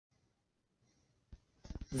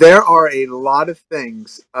There are a lot of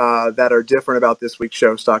things that are different about this week's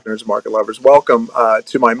show, Stock Nerds and Market Lovers. Welcome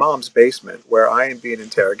to my mom's basement, where I am being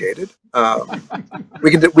interrogated.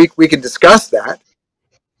 We can discuss that.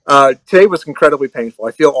 Today was incredibly painful.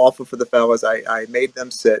 I feel awful for the fellas. I made them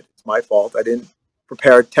sit. It's my fault. I didn't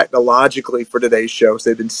prepare technologically for today's show, so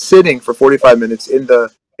they've been sitting for 45 minutes in the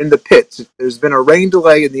pits. There's been a rain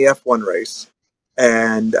delay in the F1 race,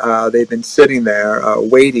 and they've been sitting there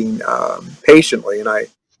waiting patiently, and I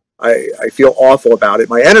feel awful about it.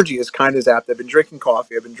 My energy is kind of zapped. I've been drinking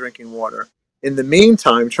coffee. I've been drinking water. In the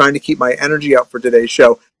meantime, trying to keep my energy up for today's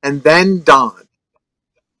show. And then Don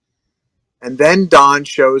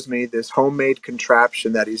shows me this homemade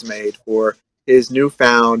contraption that he's made for his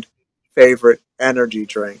newfound favorite energy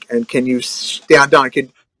drink. And can you, Don,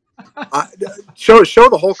 can show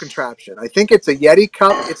the whole contraption? I think it's a Yeti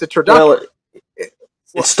cup. It's a turducken. It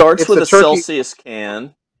starts with a Celsius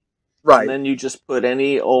can. Right. And then you just put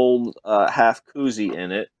any old half koozie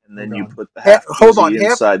in it, and then you put the half koozie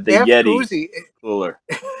inside the Yeti cooler.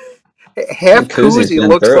 Half koozie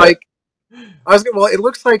looks like it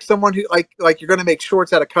looks like someone who like you're going to make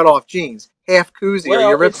shorts out of cut off jeans. Half koozie, or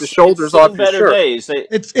you rip the shoulders off your shirt. Days.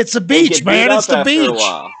 It's a beach, man. It's the beach.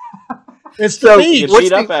 It's the beach. You get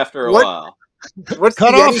beat up after a while. What's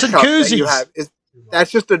cut offs and koozies that you have? That's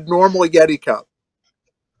just a normal Yeti cup.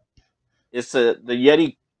 It's the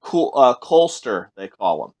Yeti Colster, they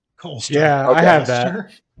call them. Colster. Yeah, okay. I have that.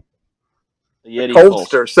 The Yeti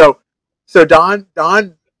Colster. So Don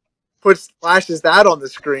flashes that on the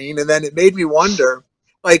screen, and then it made me wonder.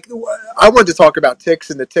 Like, I wanted to talk about ticks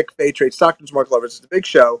and the tick fade trade. Stock Nerds Market Lovers is a big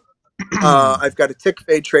show. I've got a tick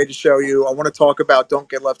fade trade to show you. I want to talk about don't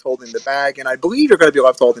get left holding the bag, and I believe you're going to be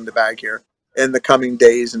left holding the bag here in the coming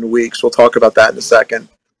days and weeks. We'll talk about that in a second.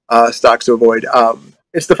 Stocks to avoid.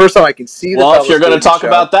 It's the first time I can see. Well, if you're going to talk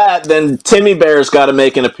about that, then Timmy Bear's got to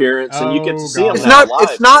make an appearance, and you get to see him. It's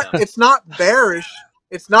not bearish.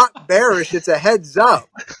 It's not bearish. It's a heads up.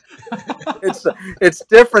 It's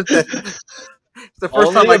different than. It's the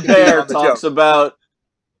first time a bear talks about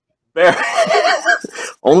bear.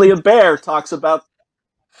 Only a bear talks about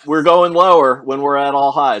we're going lower when we're at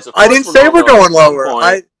all highs. I didn't say we're going lower.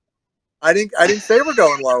 I didn't say we're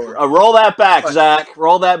going lower. Roll that back, Zach.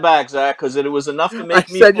 Roll that back, Zach, because it was enough to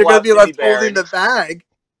make me. I said you're going to be left holding the bag.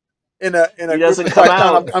 He doesn't come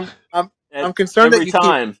out. I'm concerned that you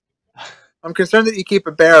keep. I'm concerned that you keep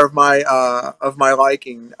a bear of my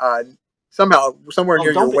liking somehow somewhere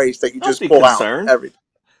near your waist that you just pull out every.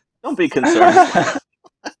 Don't be concerned.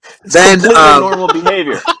 It's then completely normal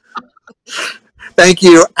behavior. Thank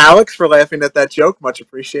you, Alex, for laughing at that joke. Much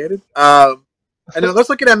appreciated. And then let's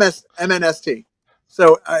look at MNST.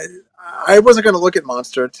 So I wasn't going to look at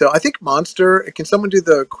Monster until I think Monster. Can someone do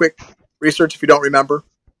the quick research if you don't remember?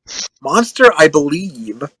 Monster, I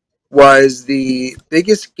believe, was the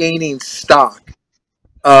biggest gaining stock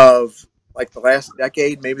of like the last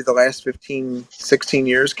decade, maybe the last 15, 16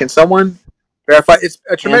 years. Can someone verify? It's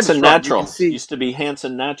a tremendous Hanson Natural. Used to be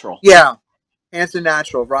Hanson Natural. Yeah, Hanson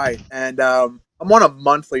Natural, right. And I'm on a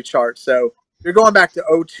monthly chart. So you're going back to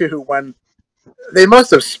 2002 when they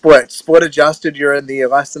must have split adjusted. You're in the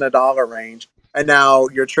less than $1 range, and now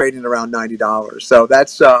you're trading around $90. So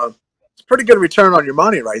that's it's a pretty good return on your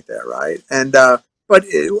money right there, right? And but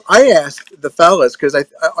I asked the fellas because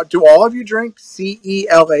do all of you drink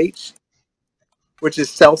CELH, which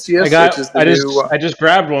is Celsius? I just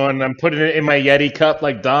grabbed one. I'm putting it in my Yeti cup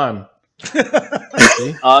like Don. See,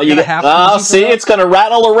 it's going to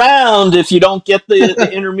rattle around if you don't get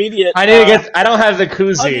the intermediate. I don't have the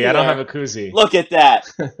koozie. I don't have a koozie. Look at that.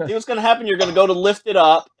 See what's going to happen? You're going to go to lift it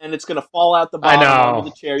up, and it's going to fall out the bottom onto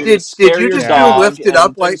the chair. Did you just do lift it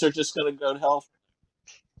up like? Things are just going to go to hell.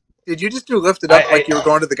 Did you just do lift it up like you were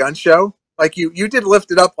going to the gun show? Like you did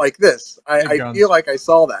lift it up like this. I feel like I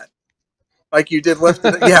saw that. Like you did lift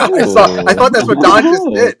it. Yeah, I saw. I thought that's what Don just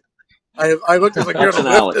did. I looked at like you're going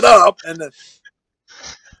to lift it up, and then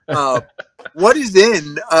what is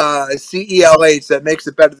in CELH that makes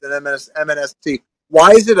it better than MNST?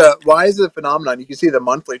 Why is it a phenomenon? You can see the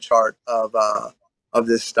monthly chart of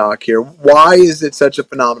this stock here. Why is it such a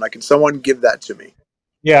phenomenon? Can someone give that to me?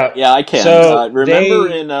 Yeah, I can. So remember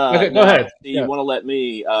in go ahead. You want to let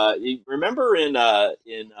me? Remember in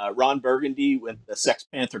Ron Burgundy when the Sex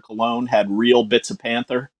Panther cologne had real bits of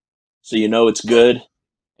panther, so you know it's good,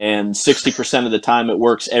 and 60% of the time it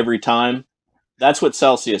works every time. That's what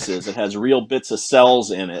Celsius is. It has real bits of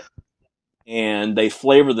cells in it, and they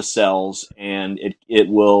flavor the cells, and it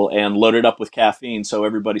will load it up with caffeine, so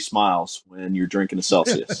everybody smiles when you're drinking a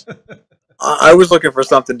Celsius. I was looking for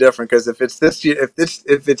something different because if it's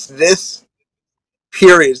this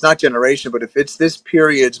period's not generation, but if it's this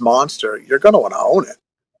period's monster, you're going to want to own it.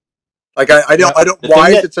 Like I don't.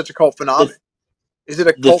 Why is it such a cult phenomenon? Is it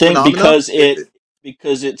a cult phenomenon?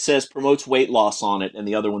 Because it says promotes weight loss on it, and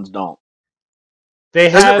the other ones don't. They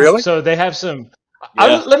Does have it really? So they have some.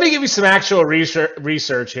 Yeah. Let me give you some actual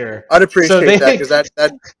research here. I'd appreciate that because that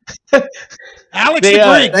Alex the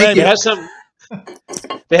Greek, baby.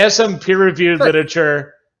 They have some peer-reviewed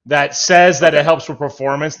literature that says that it helps with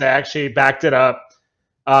performance. They actually backed it up.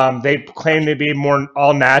 They claim to be more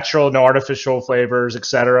all natural, no artificial flavors,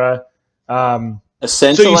 etc.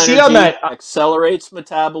 Essential energy accelerates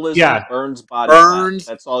metabolism, burns body fat.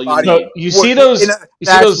 That's all you need. So you see those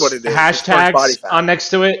hashtags on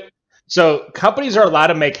next to it. So companies are allowed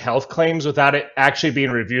to make health claims without it actually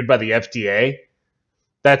being reviewed by the FDA.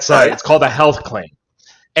 That's it's called a health claim.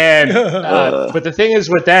 And but the thing is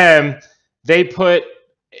with them, they put,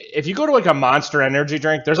 if you go to like a Monster energy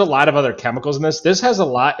drink, there's a lot of other chemicals in this. This has a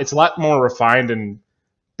lot. It's a lot more refined and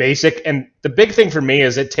basic. And the big thing for me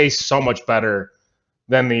is it tastes so much better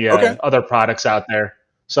than the other products out there.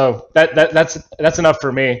 So that's enough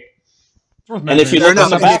for me. And if you look on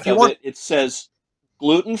the back of it, it says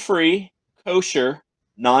gluten-free, kosher,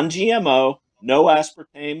 non-GMO, no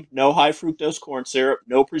aspartame, no high fructose corn syrup,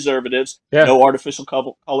 no preservatives, no artificial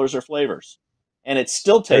colors or flavors. And it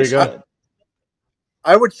still tastes good.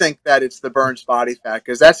 I would think that it's the burns body fat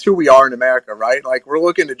because that's who we are in America, right? Like we're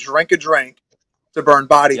looking to drink a drink to burn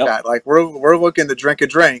body fat. Like we're looking to drink a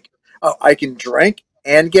drink. Oh, I can drink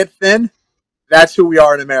and get thin. That's who we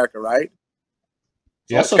are in America, right?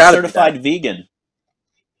 It's also certified vegan.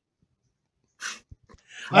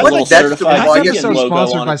 I think they're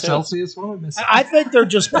sponsored by Celsius. I think they're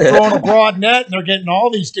just throwing a broad net and they're getting all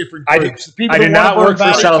these different groups. I do not work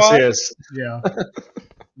for Celsius. Yeah.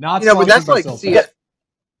 Not but that's like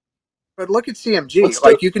but look at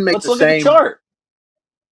CMG. You can make the same chart.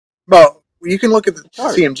 Well, you can look at the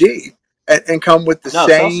CMG and come with the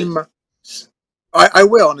same. I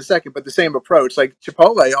will in a second, but the same approach. Like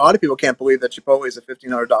Chipotle, a lot of people can't believe that Chipotle is a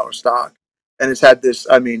 $1,500 stock, and it's had this,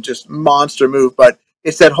 just monster move. But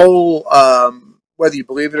it's that whole, whether you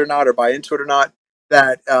believe it or not, or buy into it or not,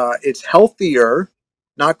 that it's healthier,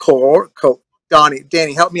 not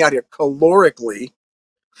Danny, help me out here. Calorically,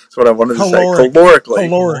 that's what I wanted to say.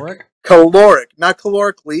 Caloric, not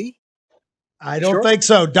calorically. I don't think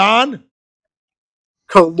so. Don?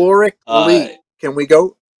 Calorically. Can we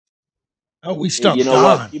go? Oh, we stuck. You know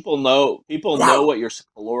what? People know what you're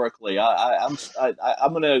calorically.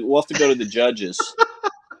 We'll have to go to the judges.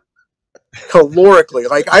 Calorically,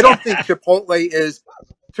 I don't think Chipotle's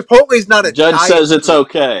not a judge says it's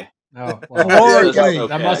okay. Oh, well,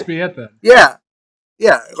 that must be it then. Yeah.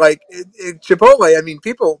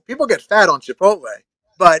 Chipotle. People get fat on Chipotle,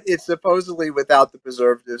 but it's supposedly without the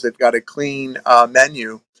preservatives. They've got a clean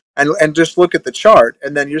menu, and just look at the chart,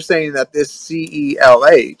 and then you're saying that this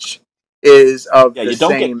CELH is of the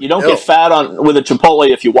same. You don't get fat with a Chipotle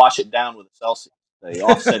if you wash it down with a Celsius. They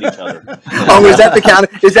offset each other. Oh, is that the counter?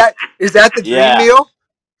 Is that the dream meal?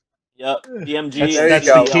 Yep. DMG. That's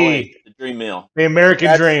the key. The dream meal. The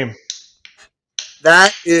American dream.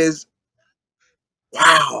 That is.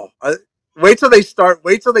 Wow. Wait till they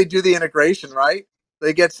do the integration, right?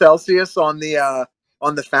 They get Celsius on the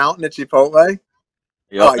fountain at Chipotle.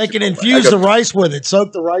 Yep. They can infuse the rice with it,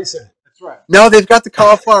 soak the rice in. That's right. No, they've got the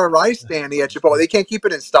cauliflower rice, Danny, at Chipotle. They can't keep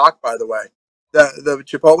it in stock, by the way. The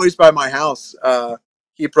Chipotle's by my house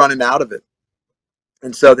keep running out of it.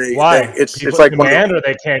 And so it's like demand, or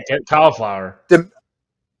they can't get cauliflower.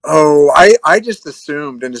 I just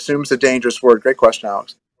assumed, and assume's a dangerous word. Great question,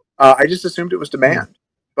 Alex. I just assumed it was demand,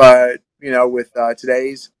 but with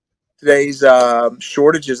today's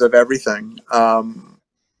shortages of everything.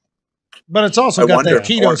 But it's also got that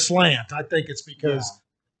keto slant. I think it's because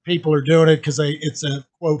people are doing it because it's a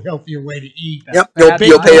quote healthier way to eat. Yep, you'll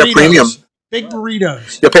pay a premium. Big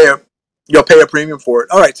burritos. You'll pay a premium for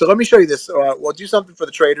it. All right, so let me show you this. We'll do something for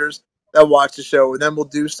the traders that watch the show, and then we'll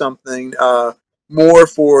do something more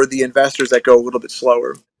for the investors that go a little bit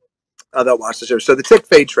slower that watch the show. So the tick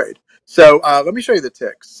fade trade. So let me show you the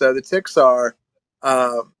ticks. So the ticks are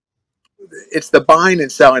it's the buying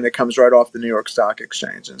and selling that comes right off the New York Stock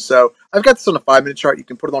Exchange. And so I've got this on a 5-minute chart. You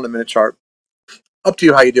can put it on a minute chart. Up to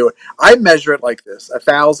you how you do it. I measure it like this: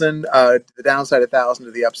 1,000 to the downside, 1,000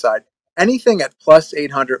 to the upside. Anything at plus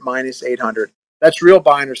 800, minus 800, that's real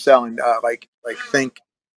buying or selling. Think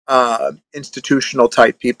institutional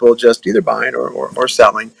type people just either buying or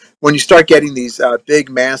selling. When you start getting these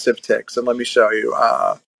big, massive ticks, and let me show you.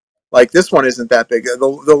 This one isn't that big.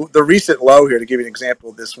 The recent low here, to give you an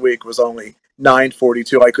example, this week was only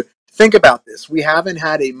 942. think about this. We haven't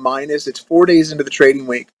had a minus. It's 4 days into the trading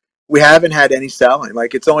week. We haven't had any selling.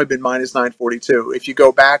 Like, it's only been minus 942. If you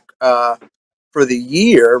go back for the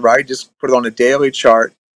year, right, just put it on a daily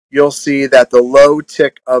chart, you'll see that the low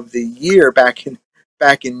tick of the year back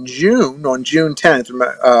in June, on June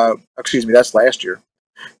 10th, excuse me, that's last year.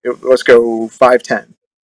 Let's go 510.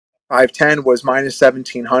 510 was minus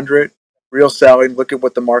 1700. Real selling. Look at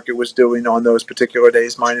what the market was doing on those particular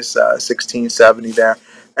days, minus 1670 there.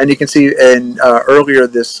 And you can see in earlier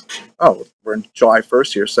this, we're in July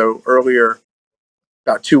 1st here. So earlier,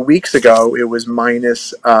 about 2 weeks ago, it was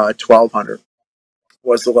minus 1200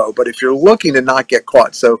 was the low. But if you're looking to not get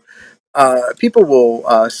caught, so people will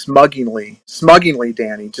smuggingly,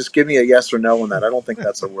 Danny, just give me a yes or no on that. I don't think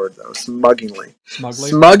that's a word, though. Smuggingly.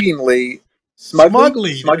 Smugly.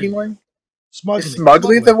 Is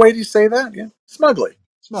smugly the way you say that? Yeah. Smugly.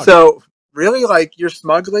 So, really, like, you're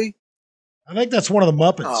smugly? I think that's one of the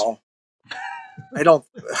Muppets. Oh. I don't.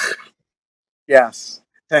 Yes.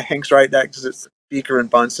 Hank's right next to Beaker and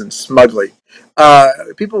Bunsen. Smugly.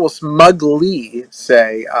 People will smugly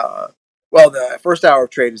say, well, the first hour of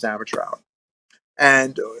trade is amateur hour.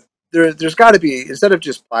 And there's got to be, instead of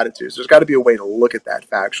just platitudes, there's got to be a way to look at that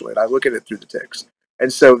factually. And I look at it through the ticks.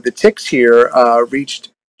 And so the ticks here reached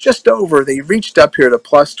they reached up here to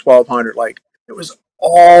plus 1200. Like, it was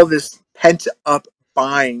all this pent up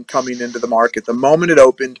buying coming into the market. The moment it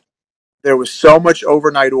opened, there was so much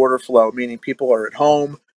overnight order flow, meaning people are at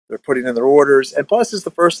home, they're putting in their orders. And plus, it's the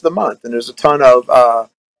first of the month, and there's a ton of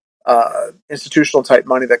institutional type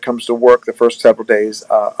money that comes to work the first several days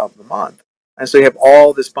of the month. And so you have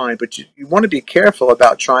all this buying, but you want to be careful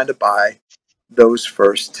about trying to buy those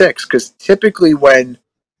first ticks, because typically when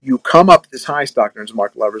you come up this high, stock nerds and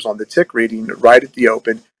market lovers, on the tick reading right at the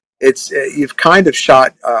open, it's you've kind of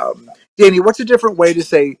shot. Danny, what's a different way to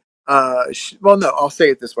say? Well, no, I'll say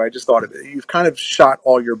it this way. I just thought of it. You've kind of shot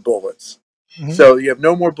all your bullets, so you have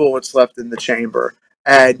no more bullets left in the chamber,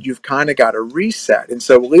 and you've kind of got to reset. And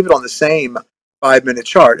so we'll leave it on the same 5-minute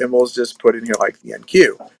chart, and we'll just put in here like the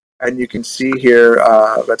NQ. And you can see here,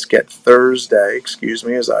 let's get Thursday, excuse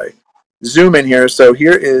me, as I zoom in here. So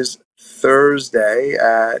here is Thursday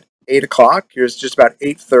at 8 o'clock. Here's just about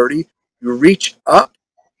 8:30. You reach up.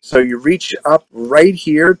 So you reach up right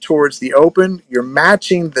here towards the open. You're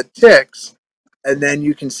matching the ticks, and then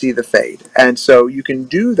you can see the fade. And so you can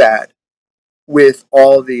do that with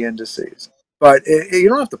all the indices. But you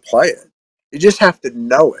don't have to play it. You just have to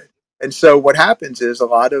know it. And so what happens is a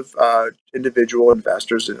lot of individual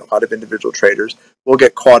investors and a lot of individual traders will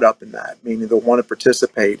get caught up in that, meaning they'll want to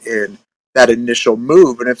participate in that initial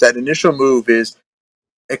move. And if that initial move is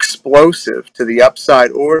explosive to the upside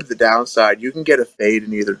or the downside, you can get a fade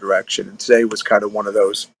in either direction. And today was kind of one of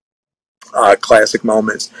those classic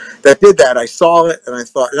moments that did that. I saw it and I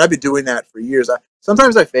thought, and I've been doing that for years.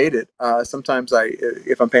 Sometimes I fade it. Sometimes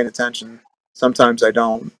if I'm paying attention, sometimes I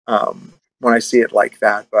don't when I see it like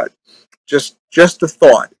that. But just a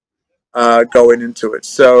thought going into it.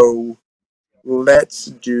 So let's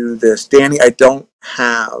do this. Danny, I don't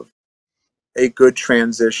have a good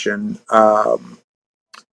transition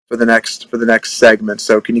for the next segment.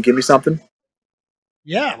 So can you give me something?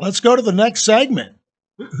 Yeah, let's go to the next segment.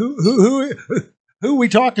 Who are we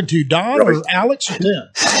talking to, Don really? Or Alex or Tim?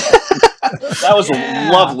 That was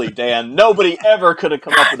lovely, Dan. Nobody ever could have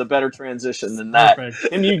come up with a better transition than that.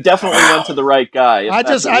 Perfect. And you definitely went to the right guy. I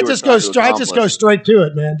just go straight to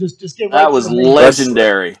it, man. Just get right that was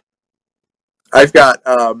legendary. I've got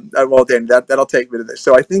well, Dan, that'll take me to this.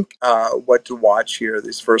 So I think what to watch here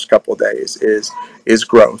these first couple of days is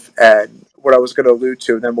growth, and what I was going to allude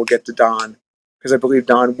to, and then we'll get to Don, because I believe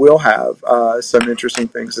Don will have some interesting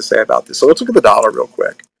things to say about this. So let's look at the dollar real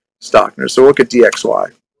quick, Stockner. So we'll look at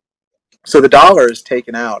DXY. So the dollar is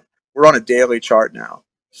taken out. We're on a daily chart now.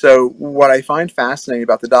 So what I find fascinating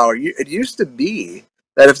about the dollar, it used to be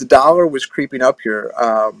that if the dollar was creeping up here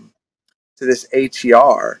to this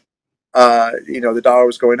ATR, the dollar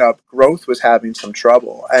was going up, growth was having some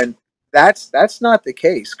trouble. And that's not the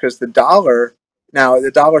case, because the dollar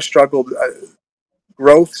struggled,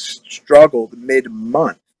 growth struggled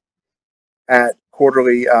mid-month at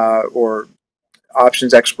quarterly or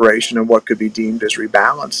options expiration and what could be deemed as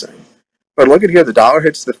rebalancing. But look at here, the dollar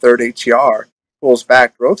hits the third ATR, pulls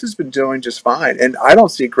back. Growth has been doing just fine. And I don't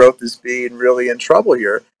see growth as being really in trouble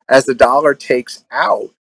here as the dollar takes out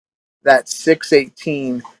that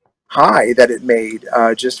 618 high that it made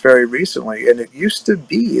just very recently. And it used to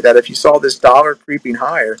be that if you saw this dollar creeping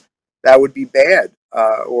higher, that would be bad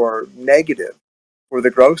or negative for the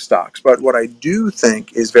growth stocks. But what I do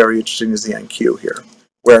think is very interesting is the NQ here,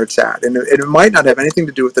 where it's at. And it might not have anything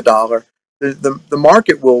to do with the dollar. the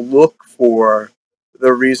market will look for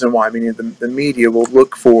the reason why. I mean, the media will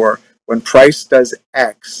look for when price does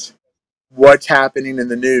X, what's happening in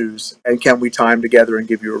the news, and can we time together and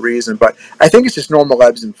give you a reason. But I think it's just normal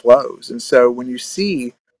ebbs and flows. And so when you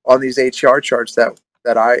see on these HER charts that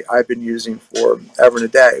I've been using for ever and a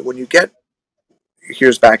day, when you get,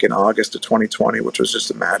 here's back in August of 2020, which was just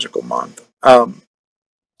a magical month.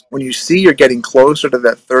 When you see you're getting closer to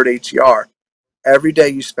that third HER, every day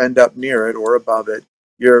you spend up near it or above it,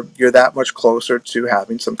 you're that much closer to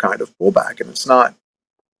having some kind of pullback. And it's not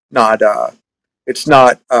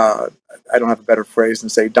I don't have a better phrase than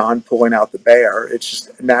say Don pulling out the bear. It's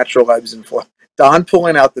just natural ebbs and flow. Don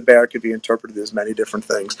pulling out the bear could be interpreted as many different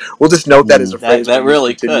things. We'll just note that as a phrase that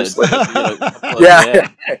really could. Yeah,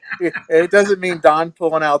 it doesn't mean Don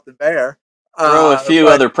pulling out the bear. Throw a few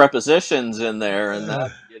other prepositions in there, and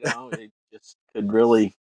that it just could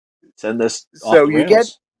really send this off the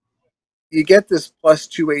rails. You get this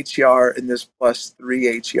 +2 HER and this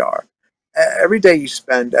 +3 HER. Every day you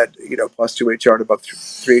spend at +2 HER and above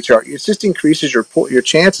 3 HER, it just increases your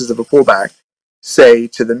chances of a pullback, say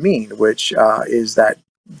to the mean, which is that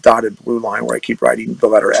dotted blue line where I keep writing the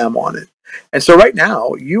letter M on it. And so right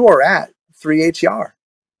now you are at 3 HER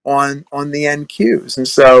on the NQs, and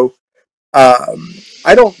so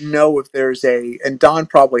I don't know if there's and Don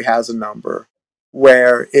probably has a number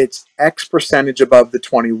where it's X percentage above the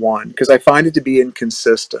 21, because I find it to be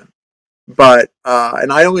inconsistent. But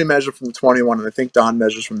and I only measure from the 21, and I think Don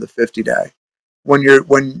measures from the 50-day.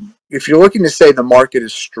 If you're looking to say the market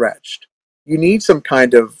is stretched, you need some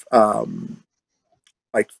kind of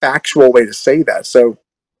like factual way to say that. So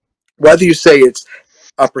whether you say it's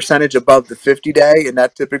a percentage above the 50-day, and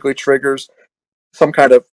that typically triggers some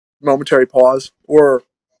kind of momentary pause, or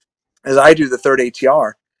as I do, the third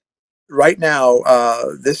ATR. Right now,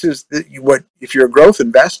 this is what, if you're a growth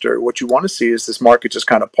investor, what you want to see is this market just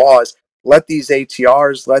kind of pause, let these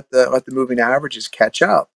ATRs, let the moving averages catch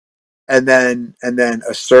up, and then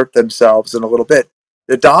assert themselves in a little bit.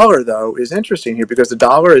 The dollar, though, is interesting here because the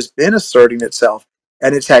dollar has been asserting itself,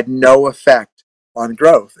 and it's had no effect on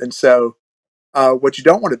growth. And so what you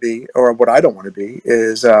don't want to be, or what I don't want to be,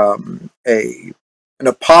 is an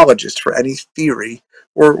apologist for any theory,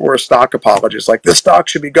 or a stock apologist. Like, the stock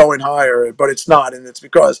should be going higher, but it's not, and it's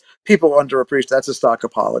because people underappreciate. That's a stock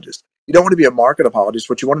apologist. You don't want to be a market apologist.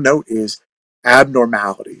 What you want to note is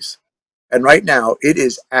abnormalities. And right now, it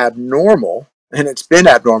is abnormal, and it's been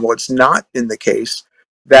abnormal. It's not been the case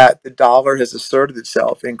that the dollar has asserted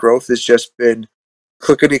itself, and growth has just been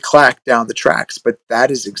clickety-clack down the tracks. But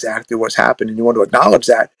that is exactly what's happened, and you want to acknowledge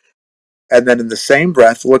that. And then in the same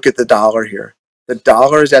breath, look at the dollar here. The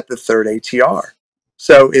dollar is at the third ATR.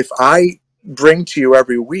 So if I bring to you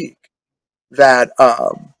every week that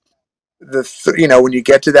when you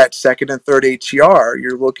get to that second and third ATR,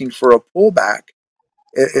 you're looking for a pullback.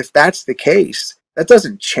 If that's the case, that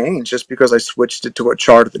doesn't change just because I switched it to a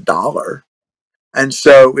chart of the dollar. And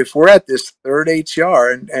so if we're at this third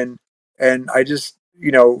ATR, and I just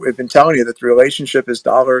have been telling you that the relationship is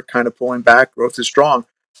dollar kind of pulling back, growth is strong.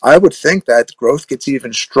 I would think that growth gets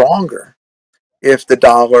even stronger if the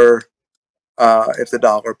dollar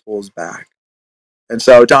pulls back. And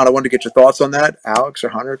so, Don, I wanted to get your thoughts on that. Alex or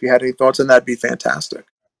Hunter, if you had any thoughts on that, it'd be fantastic.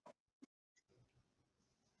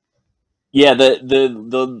 Yeah,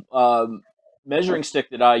 the measuring stick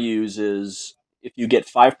that I use is if you get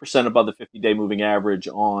 5% above the 50-day moving average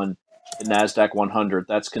on the NASDAQ 100,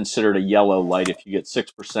 that's considered a yellow light. If you get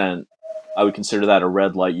 6%, I would consider that a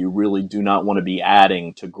red light. You really do not want to be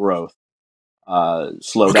adding to growth.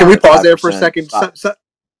 Slow down. Can we pause there for a second?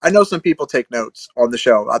 I know some people take notes on the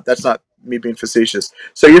show. That's not me being facetious.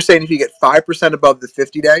 So you're saying if you get 5% above the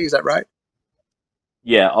 50-day, is that right?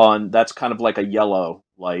 Yeah, that's kind of like a yellow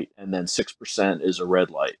light, and then 6% is a red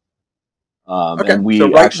light. Okay. And we so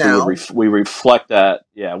right actually now, we reflect that.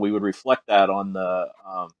 Yeah, we would reflect that on the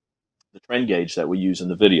trend gauge that we use in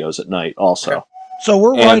the videos at night also. Okay. So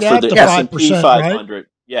we're right at the 5%, 500, right?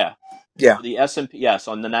 Yeah. The S&P, yes,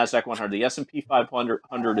 on the NASDAQ 100. The S&P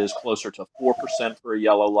 500 is closer to 4% for a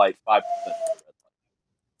yellow light, 5% for a red light.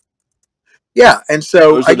 Yeah, and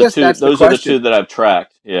so those are those are the two that I've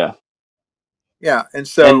tracked. Yeah. Yeah, and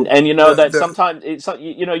so that sometimes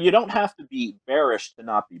you don't have to be bearish to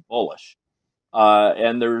not be bullish.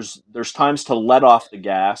 And there's times to let off the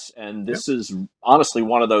gas, and this is honestly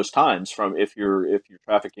one of those times from if you're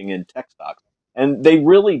trafficking in tech stocks. And they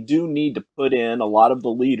really do need to put in, a lot of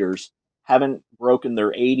the leaders haven't broken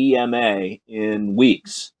their ADMA in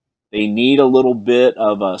weeks. They need a little bit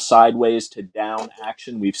of a sideways to down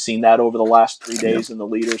action. We've seen that over the last 3 days in the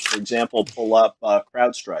leaders. For example, pull up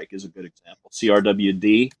CrowdStrike is a good example.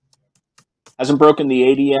 CRWD. hasn't broken the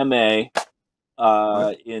ADMA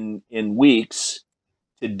in weeks.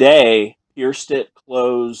 Today, pierced it,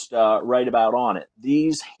 closed right about on it.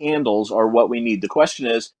 These handles are what we need. The question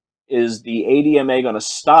is the ADMA going to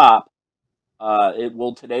stop?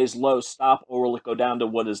 Will today's low stop, or will it go down to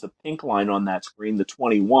what is the pink line on that screen, the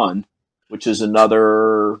 21, which is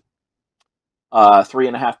another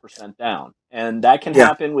 3.5% down? And that can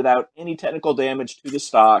happen without any technical damage to the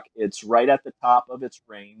stock. It's right at the top of its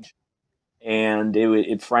range. And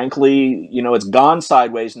it frankly, it's gone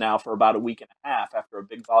sideways now for about a week and a half after a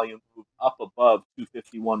big volume move up above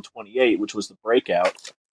 251.28, which was the breakout.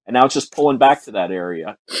 And now it's just pulling back to that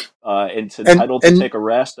area. And it's entitled to take a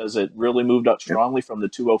rest as it really moved up strongly from the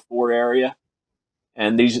 204 area.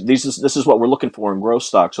 And this is what we're looking for in growth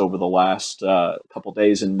stocks over the last couple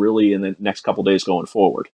days, and really in the next couple days going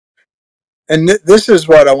forward. And this is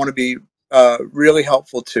what I want to be really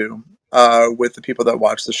helpful to with the people that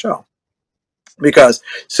watch the show. Because,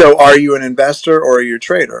 so are you an investor or are you a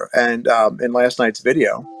trader? And in last night's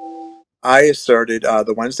video, I asserted,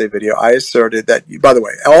 the Wednesday video, I asserted that, by the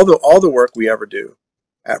way, all the work we ever do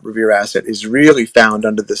at Revere Asset is really found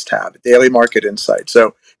under this tab, Daily Market Insight.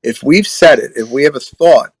 So if we've said it, if we have a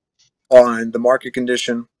thought on the market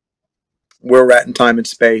condition, where we're at in time and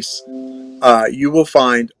space, you will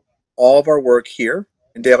find all of our work here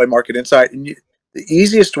in Daily Market Insight. And the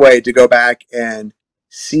easiest way to go back and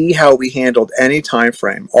see how we handled any time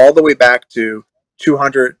frame, all the way back to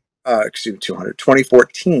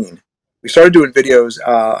 2014. We started doing videos,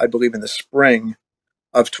 I believe, in the spring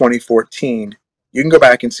of 2014. You can go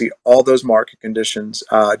back and see all those market conditions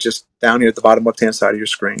just down here at the bottom left-hand side of your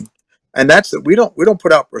screen. And that's we don't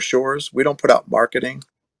put out brochures. We don't put out marketing.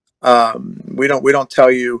 We don't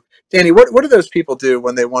tell you, Danny. What do those people do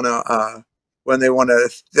when they want to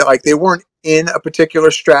like, they weren't in a particular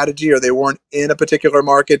strategy or they weren't in a particular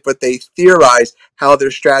market, but they theorize how their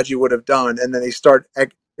strategy would have done, and then they start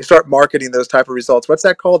marketing those type of results. What's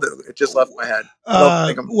that called? It just left my head.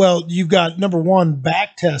 Well, you've got number one,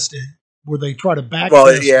 back testing, where they try to back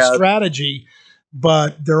test the strategy,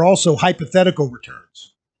 but they're also hypothetical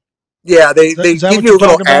returns. Yeah, they give you a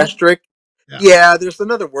little asterisk. Yeah, there's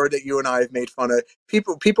another word that you and I have made fun of.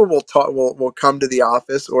 People will come to the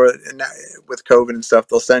office, or with COVID and stuff,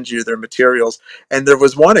 they'll send you their materials. And there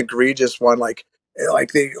was one egregious one, like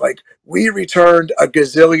we returned a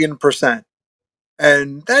gazillion %,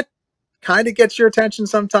 and that kind of gets your attention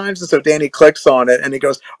sometimes. And so Danny clicks on it, and he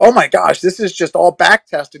goes, "Oh my gosh, this is just all back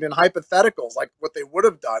tested in hypotheticals, like what they would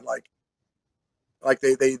have done, like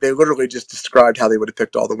they literally just described how they would have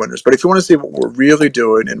picked all the winners." But if you want to see what we're really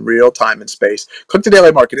doing in real time and space, click the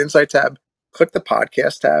Daily Market Insight tab, click the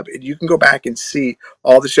podcast tab, and you can go back and see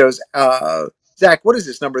all the shows. Zach, what is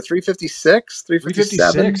this, number 356?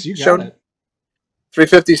 357? 356, you got it.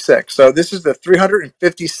 356. So this is the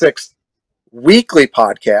 356th weekly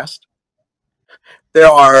podcast. There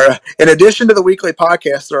are, in addition to the weekly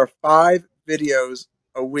podcast, there are 5 videos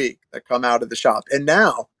a week that come out of the shop. And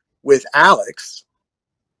now, with Alex,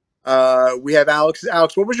 we have Alex.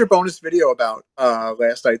 Alex, what was your bonus video about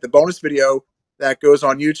last night? The bonus video that goes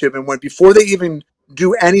on YouTube, and before they even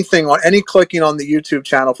do anything on any clicking on the YouTube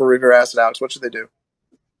channel for Revere Asset, Alex, what should they do?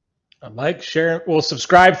 Like, share, well,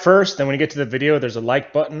 subscribe first. Then when you get to the video, there's a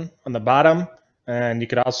like button on the bottom, and you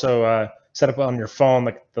could also set up on your phone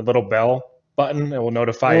like the little bell button. It will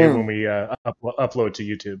notify you when we upload to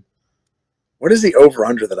YouTube. What is the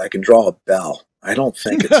over/under that I can draw a bell? I don't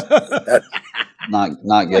think it's that.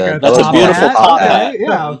 Not good. That's a beautiful top hat.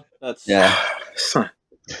 Yeah.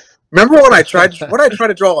 Remember when I tried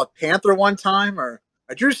to draw a panther one time, or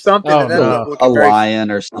I drew something and ended up looking a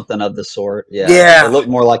lion or something of the sort. Yeah. Yeah. It looked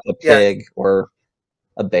more like a pig or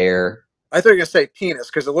a bear. I thought you were gonna say penis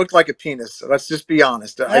because it looked like a penis. So let's just be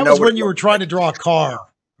honest. That was when you were trying to draw a car.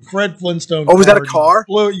 Fred Flintstone. Oh, was that a car?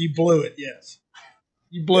 You blew it. Yes,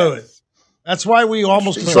 you blew it. That's why we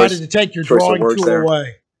almost decided to take your drawing tool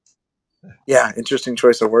away. Yeah, interesting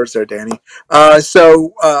choice of words there, Danny.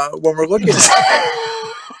 So when we're looking at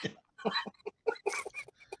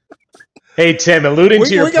Hey, Tim, alluding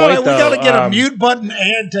to your point, we got to get a mute button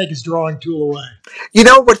and take his drawing tool away. You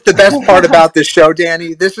know what's the best part about this show,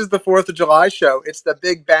 Danny? This is the 4th of July show. It's the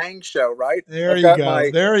Big Bang show, right? There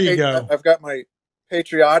you go. I've got my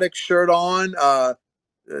patriotic shirt on.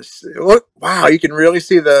 Look, wow, you can really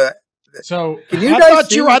see the. So can you I thought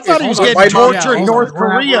he was getting tortured in North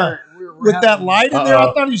Korea with that light in there.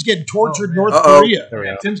 I thought he was getting tortured in North Korea.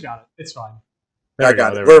 Yeah, Tim's got it. It's fine. I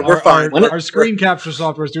got it. We're fine. Our screen capture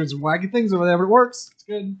software is doing some wacky things over there, but it works. It's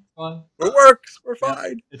good. It's fine. It works. We're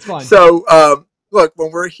fine. Yeah, it's fine. So, look,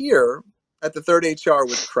 when we're here at the third HR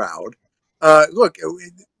with Crowd, look,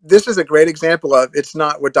 this is a great example of it's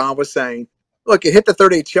not what Don was saying. Look, it hit the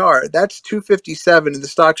 30 HR. That's 257, and the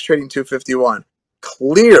stock's trading 251.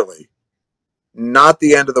 Clearly, not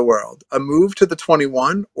the end of the world. A move to the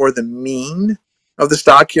 21 or the mean of the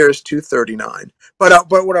stock here is 239. But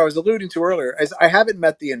what I was alluding to earlier is I haven't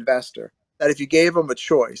met the investor that if you gave him a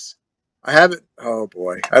choice, I haven't. Oh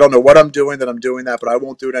boy, I don't know what I'm doing that I'm doing that, but I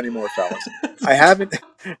won't do it anymore, fellas. I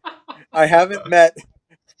haven't met.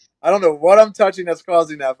 I don't know what I'm touching that's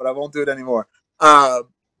causing that, but I won't do it anymore. I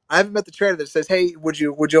haven't met the trader that says, "Hey, would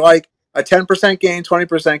you like a 10% gain,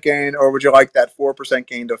 20% gain, or would you like that 4%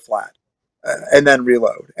 gain to flat?" And then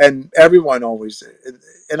reload. And everyone always,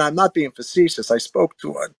 and I'm not being facetious, I spoke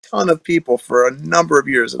to a ton of people for a number of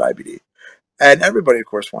years at IBD, and everybody, of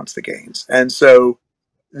course, wants the gains. And so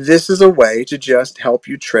this is a way to just help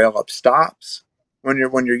you trail up stops when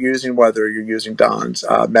you're using, whether you're using Don's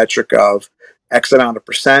metric of X amount of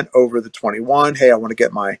percent over the 21. Hey, I want to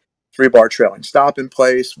get my 3-bar trailing stop in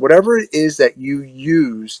place. Whatever it is that you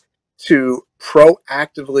use to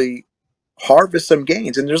proactively harvest some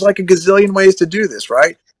gains. And there's like a gazillion ways to do this,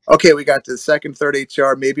 right? Okay, we got to the second, third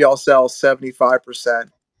HR. Maybe I'll sell 75%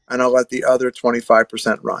 and I'll let the other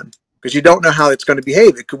 25% run because you don't know how it's going to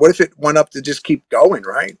behave. What if it went up to just keep going,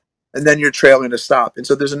 right? And then you're trailing to stop. And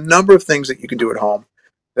so there's a number of things that you can do at home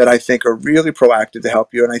that I think are really proactive to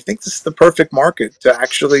help you. And I think this is the perfect market to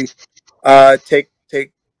actually take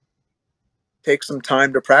some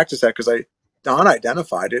time to practice that because Don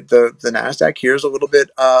identified it. The NASDAQ here is a little bit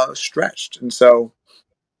stretched. And so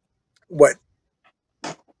what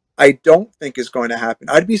I don't think is going to happen,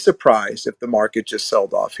 I'd be surprised if the market just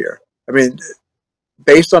sold off here. I mean,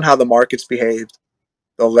 based on how the market's behaved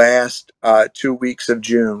the last 2 weeks of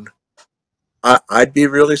June, I'd be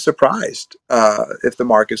really surprised if the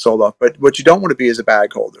market sold off. But what you don't want to be is a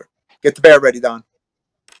bag holder. Get the bear ready, Don.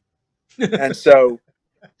 And so...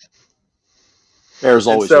 Bear's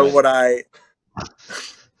always ready.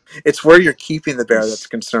 It's where you're keeping the bear that's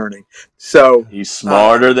concerning. So he's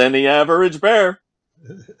smarter than the average bear.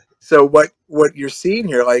 So what you're seeing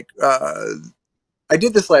here, like I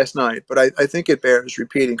did this last night, but I think it bears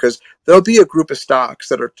repeating because there'll be a group of stocks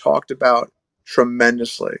that are talked about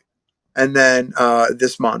tremendously, and then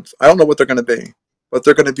this month, I don't know what they're going to be, but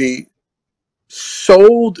they're going to be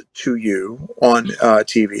sold to you on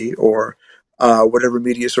TV or whatever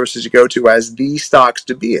media sources you go to as the stocks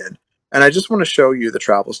to be in. And I just want to show you the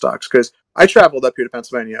travel stocks because I traveled up here to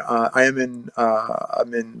Pennsylvania. I'm in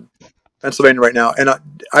Pennsylvania right now, and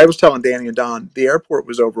I was telling Danny and Don the airport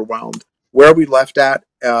was overwhelmed. Where we left at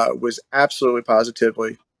was absolutely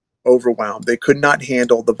positively overwhelmed. They could not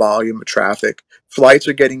handle the volume of traffic. Flights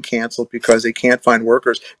are getting canceled because they can't find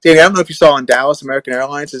workers. Danny, I don't know if you saw in Dallas, American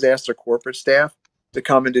Airlines has asked their corporate staff to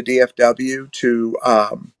come into DFW to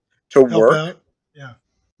work. Out.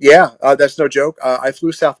 Yeah, that's no joke. I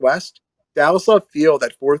flew Southwest. Dallas Love Field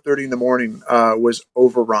at 4:30 in the morning was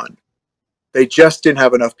overrun. They just didn't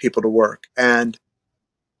have enough people to work, and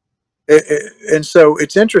so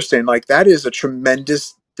it's interesting. Like that is a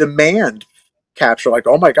tremendous demand capture. Like,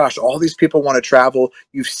 oh my gosh, all these people want to travel.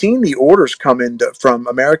 You've seen the orders come in from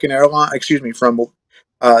American Airlines. Excuse me, from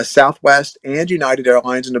Southwest and United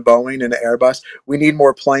Airlines into Boeing and Airbus. We need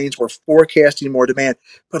more planes. We're forecasting more demand.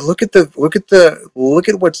 But look at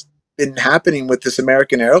what's been happening with this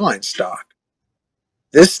American Airlines stock.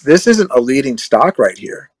 This isn't a leading stock right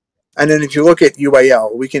here. And then if you look at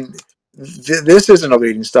UAL, this isn't a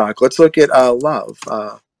leading stock. Let's look at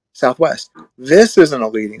Southwest. This isn't a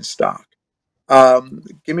leading stock.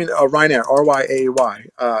 Give me a Ryanair,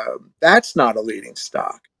 RYAY. That's not a leading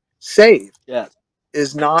stock. Save. Yeah.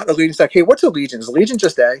 Is not a leading stock. Hey, what's Allegiant? Is Allegiant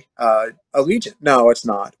just Allegiant? No, it's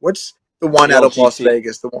not. What's the one out of Las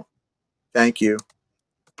Vegas? The one. Thank you.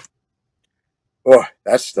 Oh,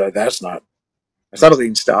 that's not a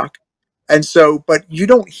leading stock. And so, but you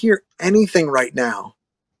don't hear anything right now.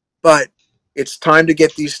 But it's time to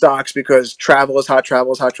get these stocks because travel is hot,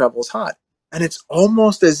 travel is hot, travel is hot. And it's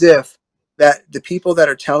almost as if that the people that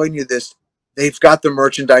are telling you this, they've got the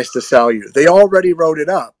merchandise to sell you. They already wrote it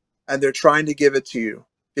up. And they're trying to give it to you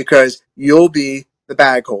because you'll be the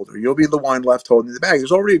bag holder. You'll be the one left holding the bag.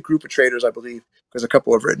 There's already a group of traders, I believe, because a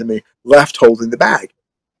couple have written to me, left holding the bag.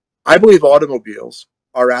 I believe automobiles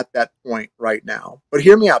are at that point right now. But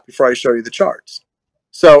hear me out before I show you the charts.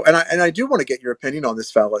 So, and I do want to get your opinion on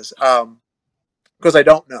this, fellas, because I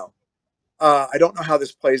don't know. I don't know how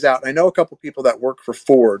this plays out. I know a couple people that work for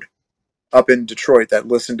Ford up in Detroit that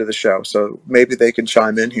listen to the show. So maybe they can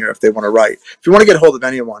chime in here if they want to write. If you want to get a hold of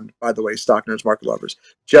anyone, by the way, stock nerds, market lovers,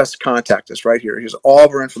 just contact us right here. Here's all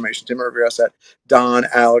of our information. Tim Revere at Don,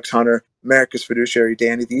 Alex, Hunter, America's Fiduciary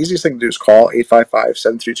Danny. The easiest thing to do is call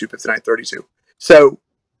 855-732-5932. So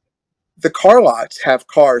the car lots have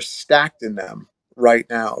cars stacked in them right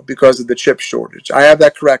now because of the chip shortage. I have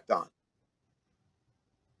that correct, Don?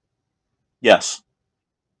 Yes.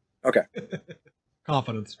 Okay.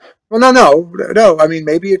 Confidence. Well, no. I mean,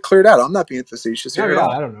 maybe it cleared out. I'm not being facetious here at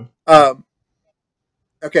all. I don't know.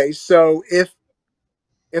 Okay, so if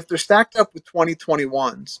they're stacked up with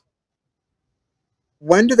 2021s,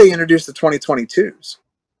 when do they introduce the 2022s?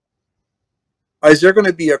 Is there going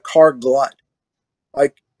to be a car glut?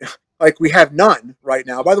 Like we have none right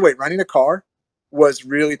now. By the way, renting a car was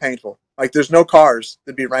really painful. Like there's no cars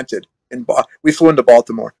to be rented. We flew into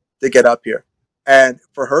Baltimore to get up here. And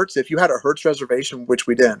for Hertz, if you had a Hertz reservation, which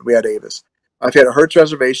we didn't, we had Avis. If you had a Hertz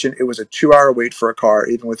reservation, it was a 2-hour wait for a car,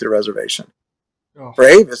 even with your reservation. Oh. For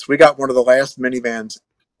Avis, we got one of the last minivans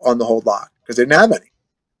on the whole lot because they didn't have any.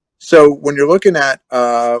 So when you're looking at,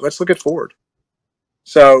 let's look at Ford.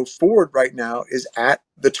 So Ford right now is at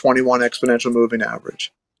the 21 exponential moving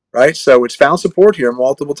average, right? So it's found support here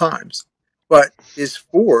multiple times. But is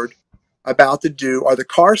Ford are the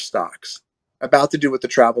car stocks about to do what the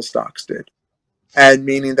travel stocks did? And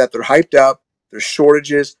meaning that they're hyped up, there's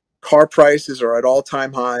shortages, car prices are at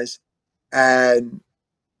all-time highs, and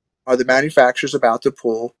are the manufacturers about to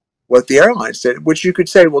pull what the airlines did? Which you could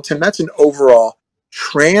say, well, Tim, that's an overall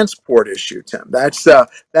transport issue, Tim. That's the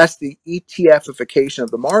ETFification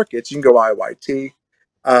of the markets. You can go IYT,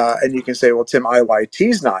 and you can say, well, Tim,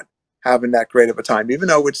 IYT's not having that great of a time, even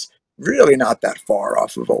though it's really not that far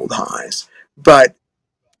off of old highs. But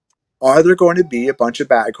are there going to be a bunch of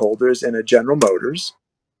bag holders in a General Motors,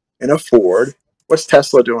 in a Ford? What's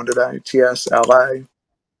Tesla doing today? TSLA,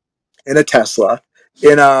 in a Tesla,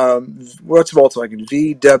 in what's Volkswagen?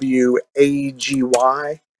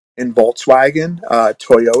 VWAGY, in Volkswagen,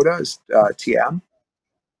 Toyota is TM.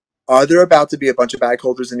 Are there about to be a bunch of bag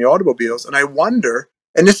holders in the automobiles? And I wonder,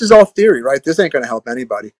 and this is all theory, right? This ain't going to help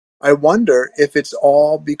anybody. I wonder if it's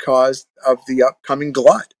all because of the upcoming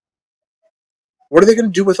glut. What are they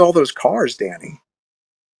going to do with all those cars, Danny,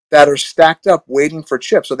 that are stacked up waiting for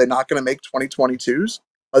chips? Are they not going to make 2022s?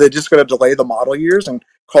 Are they just going to delay the model years and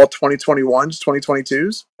call 2021s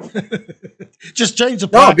 2022s? Just change the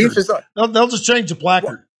placard. No, they'll just change the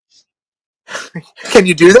placard. Can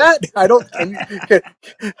you do that? I don't.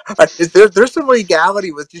 There's some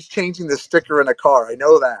legality with just changing the sticker in a car. I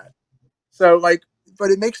know that. So,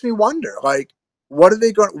 but it makes me wonder, what are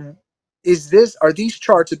they going? Are these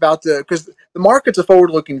charts about to? Because the market's a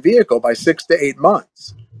forward-looking vehicle by 6 to 8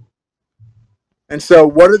 months. And so,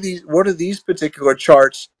 what are these particular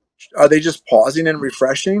charts? Are they just pausing and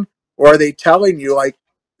refreshing, or are they telling you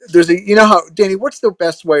there's how, Danny? What's the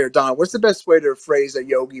best way, or Don? What's the best way to phrase a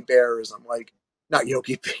Yogi Bearism? Not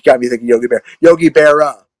Yogi, got me thinking Yogi Bear. Yogi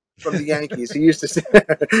Berra from the Yankees. He used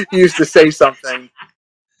to say something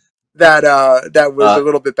that was a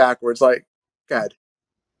little bit backwards. God.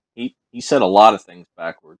 He said a lot of things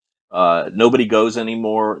backwards. Nobody goes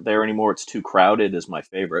anymore. It's too crowded is my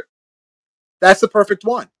favorite. That's the perfect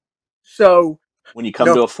one. So when you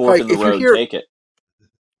come to a fork in the road, take it.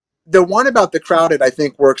 The one about the crowded, I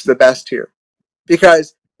think, works the best here,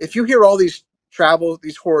 because if you hear all these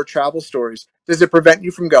horror travel stories, does it prevent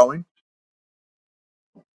you from going?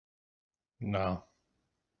 No.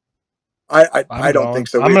 I don't think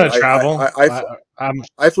so. I'm going to travel.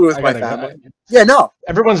 I flew with my family. Yeah, no.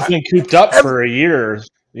 Everyone's been cooped up for a year,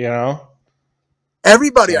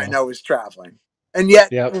 Everybody I know is traveling. And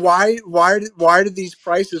yet, why do these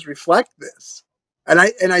prices reflect this? And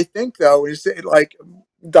I think, though, is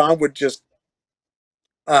Don would just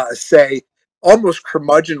say almost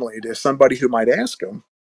curmudgeonly to somebody who might ask him,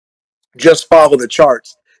 just follow the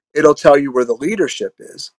charts. It'll tell you where the leadership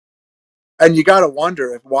is. And you got to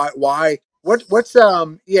wonder what's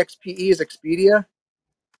EXPE is Expedia?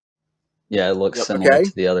 Yeah, it looks similar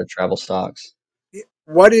to the other travel stocks.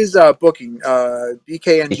 What is Booking?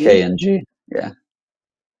 BKNG? BKNG, yeah.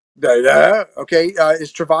 Okay.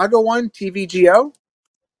 Is Trivago one? TVGO?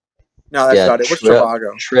 No, that's not it. What's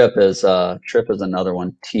Trivago? Trip is another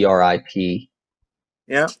one. TRIP.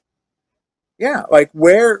 Yeah. Yeah.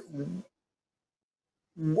 Where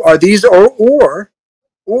are these?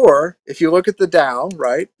 Or if you look at the Dow,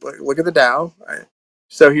 right? Look at the Dow. Right?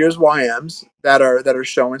 So here's YMs that are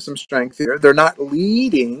showing some strength here. They're not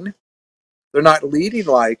leading. They're not leading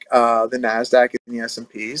like the Nasdaq and the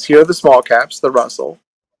S&Ps. Here are the small caps, the Russell.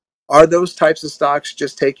 Are those types of stocks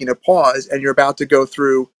just taking a pause, and you're about to go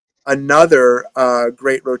through another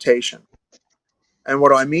great rotation? And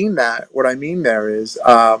what I mean there is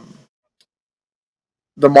the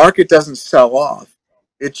market doesn't sell off;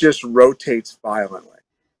 it just rotates violently.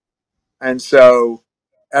 And so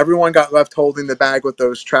everyone got left holding the bag with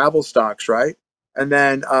those travel stocks, right? And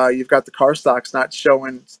then you've got the car stocks not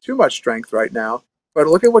showing too much strength right now. But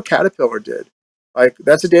look at what Caterpillar did. Like,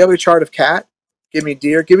 that's a daily chart of Cat. Give me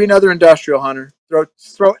Deere. Give me another industrial, Hunter.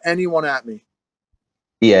 Throw anyone at me.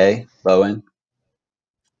 EA, Boeing.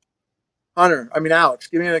 Hunter, I mean Alex,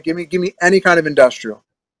 give me any kind of industrial.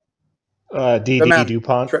 DD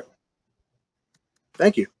DuPont.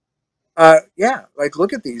 Thank you. Yeah, like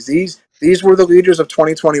look at these. These were the leaders of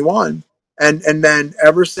 2021, and then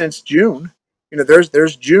ever since June, you know,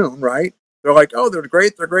 there's June, right? They're like, oh, they're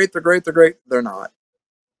great, they're great, they're great, they're great. They're not,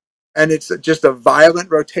 and it's just a violent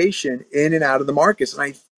rotation in and out of the markets. And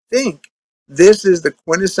I think this is the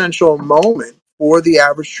quintessential moment for the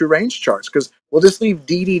average true range charts, because we'll just leave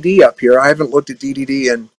DDD up here. I haven't looked at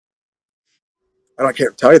DDD, and I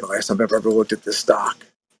can't tell you the last time I've ever looked at this stock.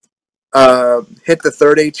 Hit the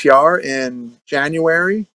third ATR in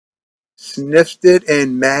January, sniffed it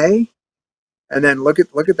in May, and then look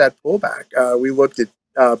at that pullback. We looked at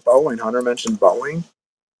Boeing. Hunter mentioned Boeing.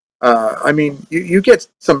 I mean, you get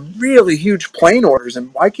some really huge plane orders,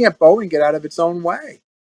 and why can't Boeing get out of its own way?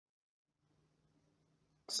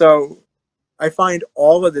 So I find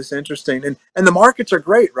all of this interesting, and the markets are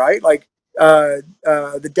great, right? Like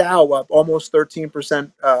the Dow up almost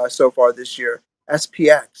 13% so far this year.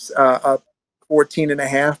 SPX up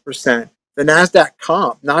 14.5%. The NASDAQ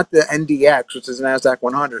comp, not the NDX, which is the NASDAQ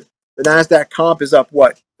 100. The NASDAQ comp is up,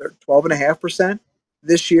 what, 12.5%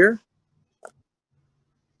 this year?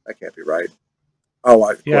 That can't be right. Oh,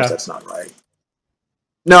 of course that's not right.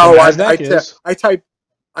 No, I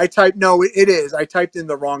typed, no, it is. I typed in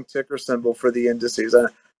the wrong ticker symbol for the indices.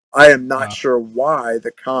 I am not sure why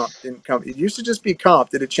the comp didn't come. It used to just be comp.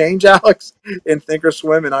 Did it change, Alex, in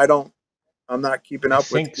Thinkorswim? And I'm not keeping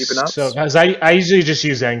up with keeping up. So, because I usually just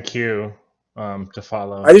use NQ to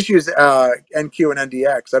follow. I just use NQ and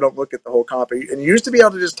NDX. I don't look at the whole comp. And you used to be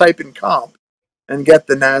able to just type in comp and get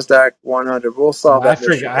the NASDAQ 100. We'll solve that.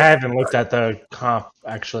 I haven't looked at the comp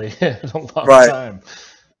actually in a long time.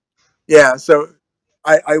 Yeah, so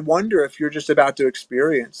I wonder if you're just about to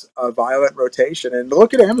experience a violent rotation. And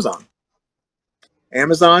look at Amazon.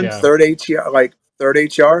 Third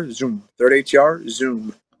ATR, zoom. Third ATR,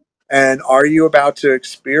 zoom. And are you about to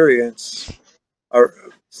experience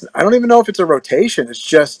I don't even know if it's a rotation. It's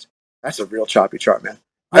just, that's a real choppy chart, man.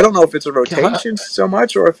 I don't know if it's a rotation so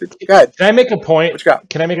much, or if it's, go ahead. Can I make a point? What you got?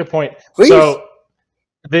 Can I make a point? Please. So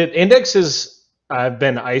the indexes have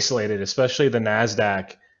been isolated, especially the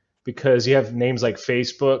NASDAQ, because you have names like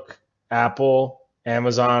Facebook, Apple,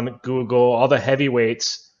 Amazon, Google, all the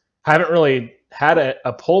heavyweights haven't really had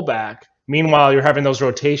a pullback. Meanwhile, you're having those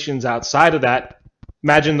rotations outside of that.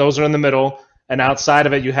 Imagine those are in the middle, and outside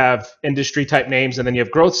of it, you have industry type names, and then you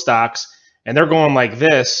have growth stocks, and they're going like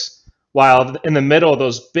this, while in the middle,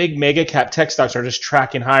 those big mega cap tech stocks are just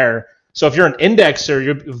tracking higher. So if you're an indexer,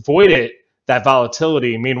 you avoid that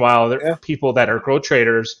volatility. Meanwhile, there are people that are growth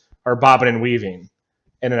traders are bobbing and weaving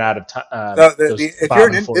in and out of time.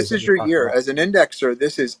 This is your year. As an indexer,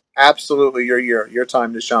 this is absolutely your year, your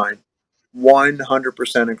time to shine.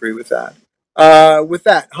 100% agree with that. With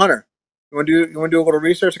that, Hunter, you want to do a little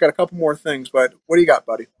research? I got a couple more things, but what do you got,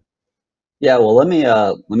 buddy? Yeah, well, let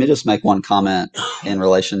me just make one comment in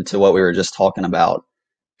relation to what we were just talking about.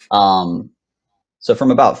 So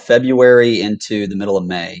from about February into the middle of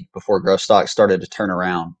May, before growth stocks started to turn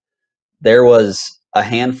around, there was a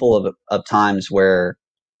handful of times where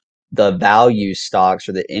the value stocks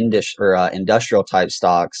or the industrial type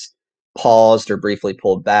stocks paused or briefly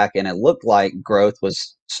pulled back, and it looked like growth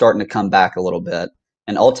was starting to come back a little bit.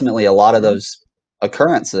 And ultimately, a lot of those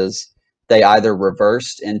occurrences, they either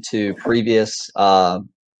reversed into previous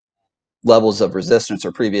levels of resistance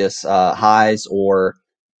or previous highs, or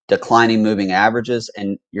declining moving averages.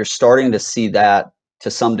 And you're starting to see that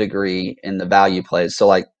to some degree in the value plays. So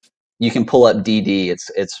like you can pull up DD,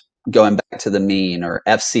 it's going back to the mean, or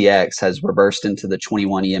FCX has reversed into the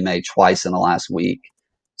 21 EMA twice in the last week.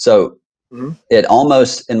 So it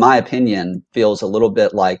almost, in my opinion, feels a little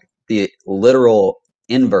bit like the literal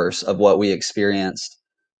inverse of what we experienced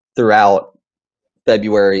throughout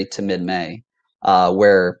February to mid-May,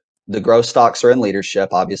 where the growth stocks are in leadership.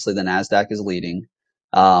 Obviously, the NASDAQ is leading.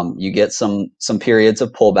 You get some periods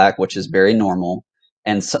of pullback, which is very normal.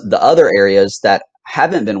 And the other areas that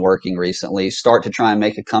haven't been working recently start to try and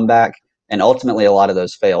make a comeback. And ultimately, a lot of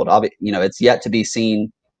those failed. It's yet to be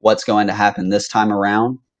seen what's going to happen this time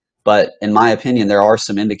around. But in my opinion, there are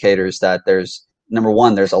some indicators that there's, number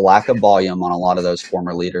one, there's a lack of volume on a lot of those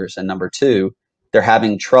former leaders. And number two, they're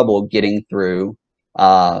having trouble getting through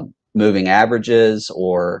moving averages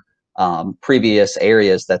or previous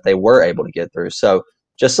areas that they were able to get through. So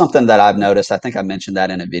just something that I've noticed. I think I mentioned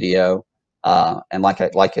that in a video, and like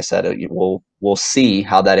I said, we'll see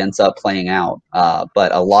how that ends up playing out.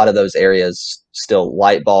 But a lot of those areas still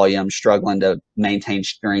light volume, struggling to maintain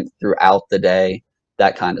strength throughout the day,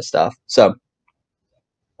 that kind of stuff. So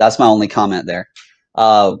that's my only comment there.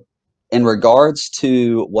 In regards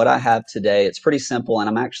to what I have today, it's pretty simple, and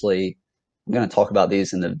I'm going to talk about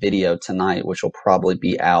these in the video tonight, which will probably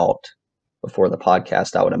be out before the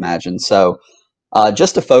podcast, I would imagine. So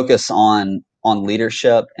just to focus on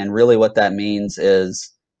leadership, and really what that means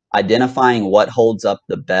is identifying what holds up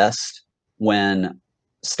the best when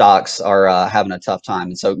stocks are having a tough time.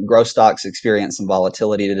 And so growth stocks experience some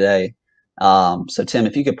volatility today. So Tim,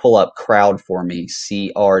 if you could pull up Crowd for me,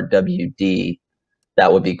 CRWD,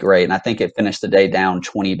 that would be great. And I think it finished the day down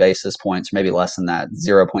 20 basis points, maybe less than that,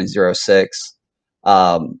 0.06.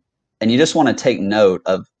 And you just want to take note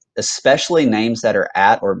of especially names that are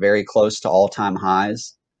at or very close to all-time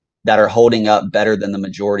highs that are holding up better than the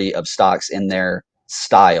majority of stocks in their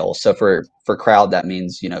style. So for Crowd, that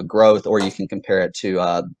means, growth, or you can compare it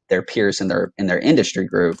to their peers in their industry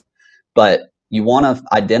group. But you want to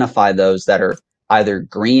identify those that are either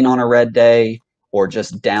green on a red day or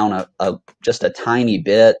just down just a tiny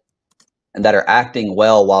bit, and that are acting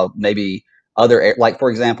well, while maybe like for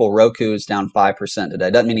example, Roku is down 5%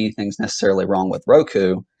 today. Doesn't mean anything's necessarily wrong with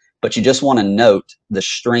Roku, but you just want to note the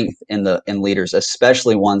strength in leaders,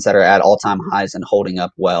 especially ones that are at all-time highs and holding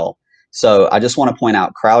up well. So I just want to point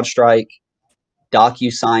out CrowdStrike,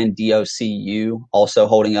 DocuSign, DOCU also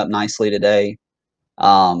holding up nicely today,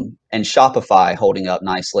 and Shopify holding up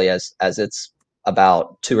nicely as it's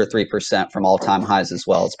about 2 or 3% from all-time highs as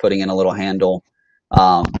well. It's putting in a little handle.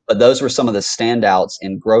 But those were some of the standouts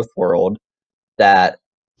in growth world that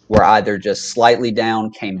were either just slightly down,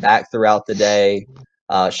 came back throughout the day.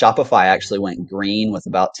 Shopify actually went green with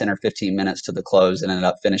about 10 or 15 minutes to the close and ended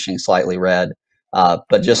up finishing slightly red.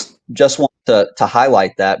 But just want to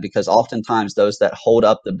highlight that, because oftentimes those that hold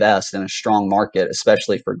up the best in a strong market,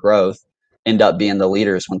 especially for growth, end up being the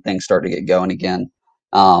leaders when things start to get going again.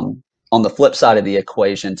 On the flip side of the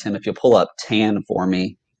equation, Tim, if you pull up TAN for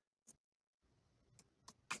me,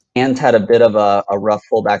 TAN's had a bit of a rough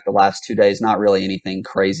pullback the last 2 days, not really anything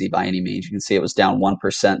crazy by any means. You can see it was down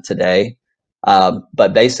 1% today.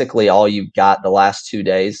 But basically all you've got the last 2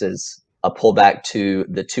 days is a pullback to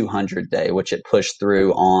the 200 day, which it pushed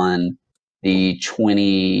through on the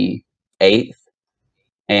 28th.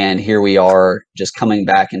 And here we are just coming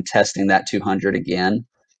back and testing that 200 again.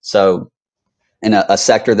 So in a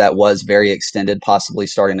sector that was very extended, possibly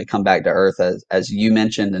starting to come back to earth, as you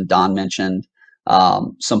mentioned and Don mentioned,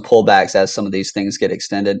 some pullbacks as some of these things get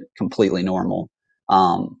extended, completely normal.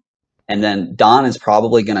 And then Don is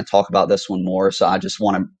probably going to talk about this one more. So I just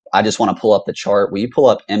want to pull up the chart. Will you pull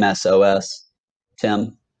up MSOS,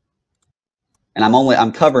 Tim? And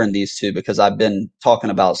I'm covering these two because I've been talking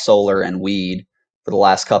about solar and weed for the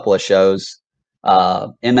last couple of shows.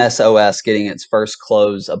 MSOS getting its first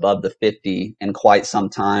close above the 50 in quite some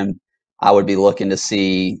time. I would be looking to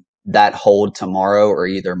see that hold tomorrow, or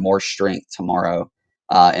either more strength tomorrow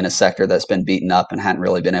in a sector that's been beaten up and hadn't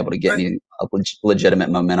really been able to get any legitimate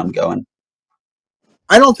momentum going.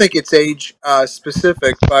 I don't think it's age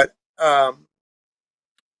specific, but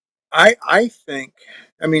I think,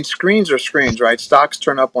 screens are screens, right? Stocks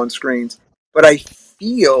turn up on screens, but I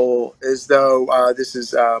feel as though this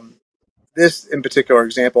is this in particular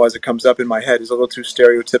example, as it comes up in my head, is a little too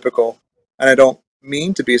stereotypical, and I don't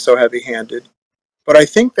mean to be so heavy-handed, but I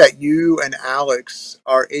think that you and Alex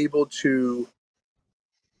are able to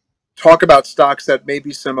talk about stocks that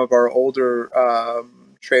maybe some of our older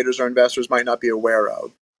traders or investors might not be aware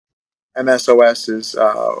of. MSOS is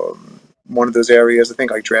one of those areas. I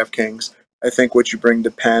think like DraftKings. I think what you bring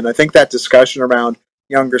to Penn. I think that discussion around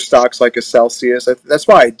younger stocks like a Celsius. That's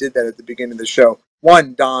why I did that at the beginning of the show.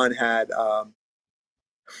 One, Don had that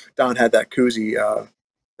koozie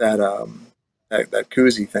that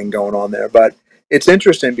koozie thing going on there, but it's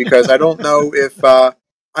interesting because I don't know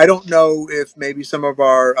if maybe some of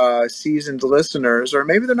our seasoned listeners, or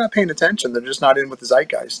maybe they're not paying attention. They're just not in with the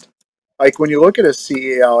zeitgeist. Like when you look at a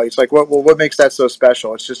CEL, it's like, what makes that so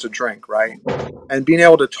special? It's just a drink, right? And being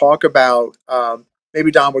able to talk about,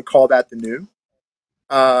 maybe Don would call that the new.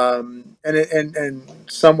 And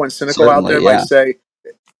someone cynical out there might say,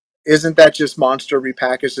 isn't that just Monster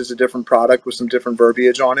repackaged as a different product with some different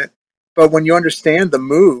verbiage on it? But when you understand the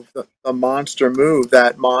move, the Monster move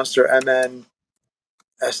that Monster, and then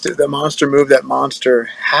the Monster move that Monster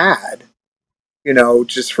had,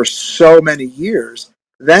 just for so many years,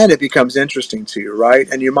 then it becomes interesting to you, right?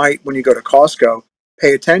 And you might, when you go to Costco,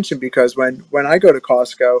 pay attention, because when I go to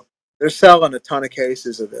Costco, they're selling a ton of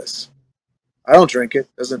cases of this. I don't drink it.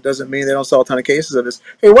 Doesn't mean they don't sell a ton of cases of this.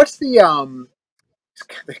 Hey, what's the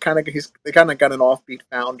They kind of got an offbeat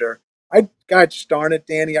founder. Gosh darn it,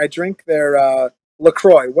 Danny, I drink their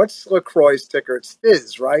LaCroix. What's LaCroix's ticker? It's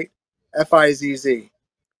Fizz, right? Fizz.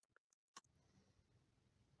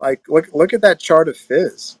 Like, look at that chart of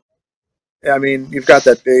Fizz. I mean, you've got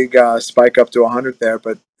that big spike up to 100 there,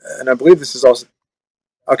 and I believe this is also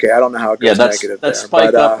okay. I don't know how it goes negative that there.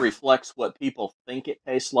 Spike up reflects what people think it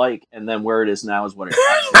tastes like, and then where it is now is what it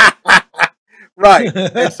actually. Right.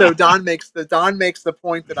 And so Don makes the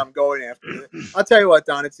point that I'm going after. I'll tell you what,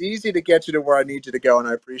 Don, it's easy to get you to where I need you to go, and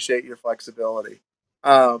I appreciate your flexibility.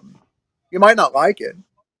 You might not like it,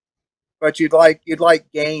 but you'd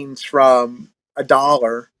like gains from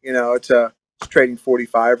 $1, to trading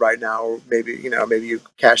 45 right now, or maybe you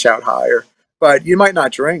cash out higher. But you might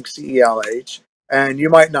not drink CELH, and you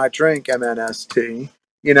might not drink MNST,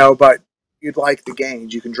 but you'd like the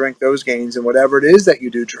gains. You can drink those gains in whatever it is that you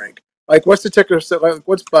do drink. Like, what's the ticker?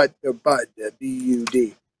 What's Bud? Bud,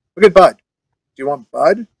 B-U-D. Look at Bud. Do you want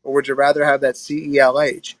Bud, or would you rather have that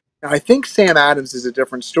CELH? Now, I think Sam Adams is a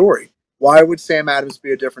different story. Why would Sam Adams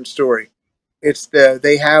be a different story?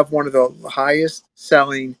 They have one of the highest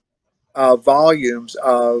selling volumes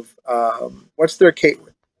of what's their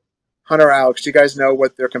Hunter, Alex, do you guys know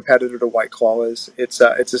what their competitor to White Claw is? It's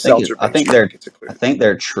a seltzer. I think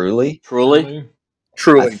they're Truly. Truly.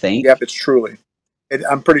 I think. Yep, it's Truly.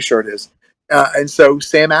 I'm pretty sure it is. And so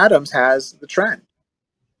Sam Adams has the trend,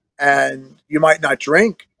 and you might not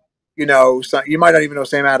drink. You might not even know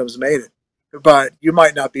Sam Adams made it, but you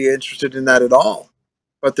might not be interested in that at all.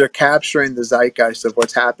 But they're capturing the zeitgeist of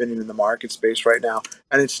what's happening in the market space right now,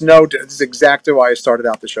 and this is exactly why I started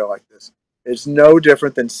out the show like this. It's no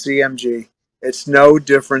different than CMG. It's no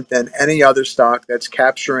different than any other stock that's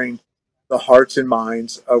capturing the hearts and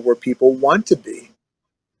minds of where people want to be.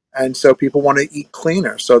 And so people want to eat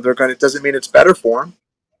cleaner. So it doesn't mean it's better for them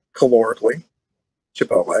calorically,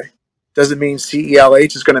 Chipotle. Doesn't mean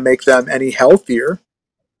CELH is going to make them any healthier.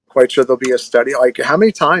 Quite sure there'll be a study. Like, how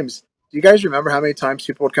many times, do you guys remember how many times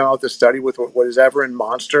people would come out with a study with what is ever in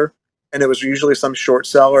Monster? And it was usually some short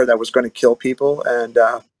seller that was going to kill people. And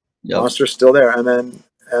Monster's still there. And then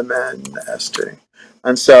MNST.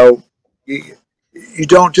 And so you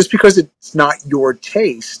don't, just because it's not your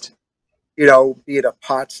taste, be it a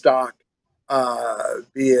pot stock,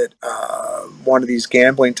 be it one of these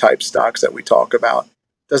gambling type stocks that we talk about,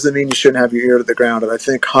 doesn't mean you shouldn't have your ear to the ground. And I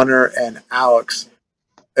think Hunter and Alex,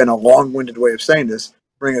 in a long-winded way of saying this,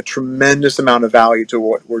 bring a tremendous amount of value to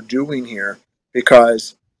what we're doing here,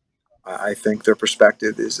 because I think their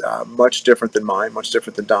perspective is much different than mine, much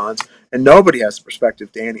different than Don's, and nobody has the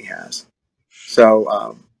perspective Danny has.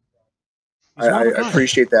 So I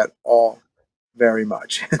appreciate that all very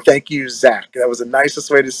much. Thank you, Zach. That was the nicest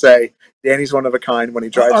way to say Danny's one of a kind when he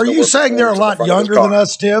drives. Are you saying they're a lot younger than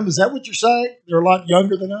us, Tim? Is that what you're saying? They're a lot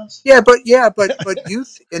younger than us? Yeah, but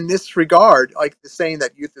youth in this regard, like the saying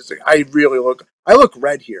that youth is, I look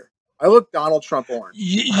red here. I look Donald Trump orange.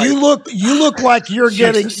 You look like you're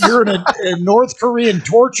you're in a North Korean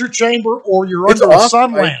torture chamber, or you're under a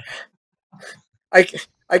sun lamp.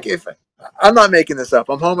 I'm not making this up.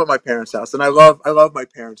 I'm home at my parents' house, and I love my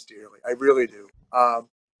parents dearly. I really do.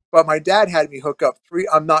 But my dad had me hook up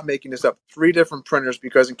I'm not making this up, 3 different printers,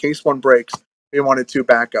 because in case one breaks, we wanted 2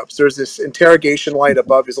 backups. There's this interrogation light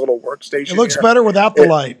above his little workstation. It looks better without the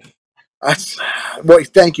light. Well,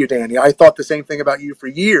 thank you, Danny. I thought the same thing about you for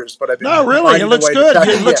years, but I've been it looks good.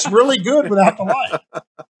 It looks really good without the light.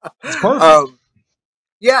 It's perfect.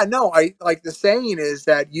 Yeah, no, I like the saying is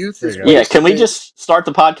that youth is. Yeah, can we just start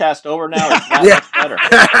the podcast over now? It's much better.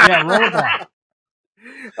 Yeah, roll it on.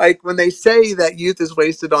 Like, when they say that youth is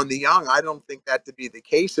wasted on the young, I don't think that to be the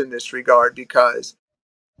case in this regard, because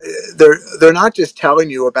they're not just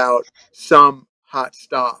telling you about some hot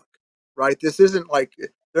stock, right? This isn't like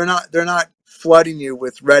they're not flooding you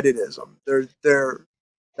with Redditism.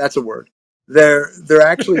 That's a word. They're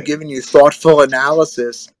actually giving you thoughtful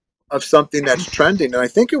analysis of something that's trending. And I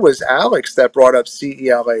think it was Alex that brought up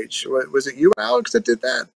CELH. Was it you, Alex, that did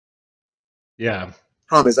that? Yeah.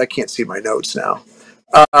 Problem is, I can't see my notes now.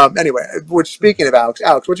 Anyway, speaking of Alex,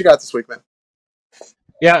 what you got this week, man?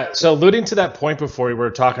 Yeah, so alluding to that point before, we were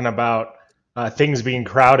talking about things being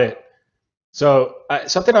crowded. So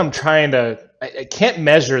something I'm trying to, I can't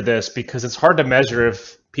measure this because it's hard to measure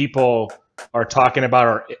if people are talking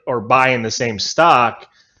about or buying the same stock,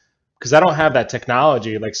 because I don't have that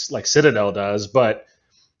technology like Citadel does. But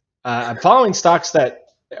I'm following stocks that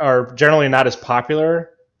are generally not as popular,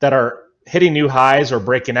 that are hitting new highs or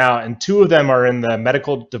breaking out, and 2 of them are in the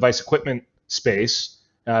medical device equipment space,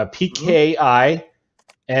 PKI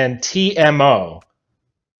and TMO,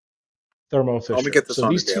 Thermo Fisher. Let me get this so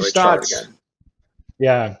on these the 2 daily stocks, chart again.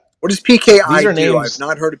 Yeah. What does PKI these are do? names, I've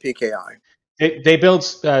not heard of PKI. They build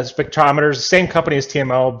spectrometers, same company as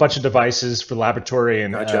TMO, a bunch of devices for laboratory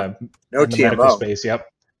and Gotcha. in the medical space. Yep,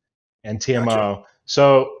 and TMO. Gotcha.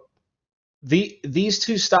 So these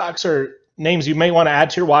 2 stocks are names you may want to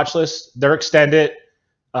add to your watch list. They're extended.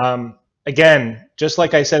 Again, just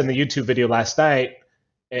like I said in the YouTube video last night,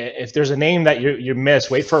 if there's a name that you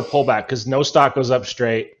miss, wait for a pullback because no stock goes up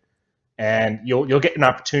straight, and you'll get an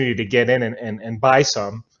opportunity to get in and buy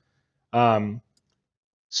some.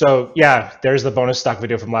 So yeah, there's the bonus stock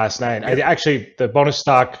video from last night. The bonus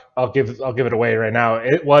stock, I'll give it away right now.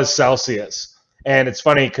 It was Celsius, and it's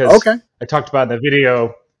funny because I talked about in the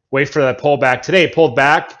video. Wait for that pullback. Today it pulled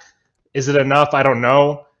back. Is it enough? I don't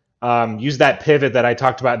know. Use that pivot that I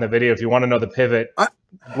talked about in the video. If you want to know the pivot,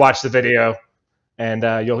 watch the video, and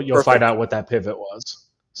you'll find out what that pivot was.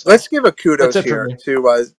 So, let's give a kudos here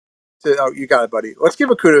to you got it, buddy. Let's give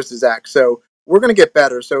a kudos to Zach. So we're going to get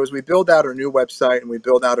better. So as we build out our new website and we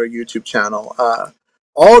build out our YouTube channel,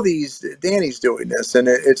 all these, Danny's doing this, and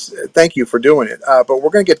it's thank you for doing it. But we're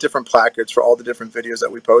going to get different placards for all the different videos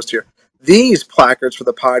that we post here. These placards for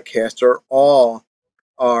the podcast are all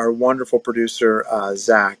our wonderful producer,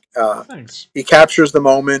 Zach. Thanks. He captures the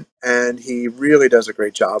moment, and he really does a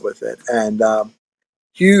great job with it. And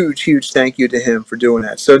huge thank you to him for doing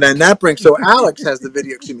that. So then that brings, so Alex has the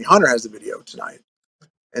video, excuse me, Hunter has the video tonight.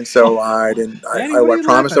 And so I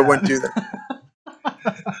promised I wouldn't do that.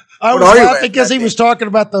 I was laughing because he was talking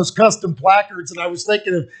about those custom placards, and I was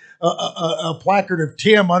thinking of a placard of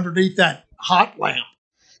Tim underneath that hot lamp.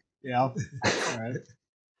 Yeah. All right.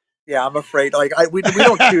 Yeah, I'm afraid. Like we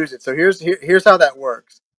don't choose it. So here's how that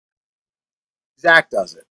works. Zach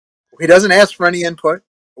does it. He doesn't ask for any input.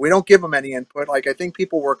 We don't give him any input. Like I think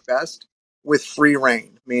people work best with free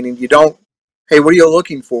reign, meaning you don't. Hey, what are you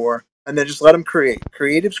looking for? And then just let them create.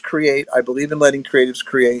 Creatives create. I believe in letting creatives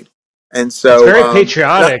create. And so it's very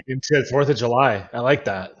patriotic into 4th of July. I like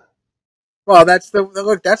that. Well, that's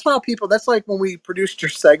that's how people. That's like when we produced your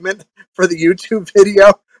segment for the YouTube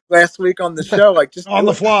video last week on the show. Like just on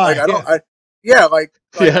the fly. Like,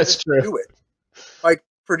 that's true. Do it. Like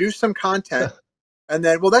produce some content, and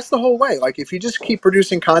then that's the whole way. Like if you just keep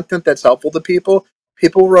producing content that's helpful to people,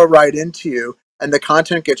 people will write into you, and the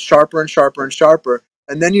content gets sharper and sharper and sharper,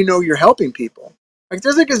 and then you're helping people. Like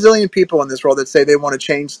there's a gazillion people in this world that say they want to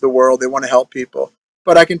change the world, they want to help people.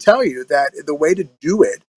 But I can tell you that the way to do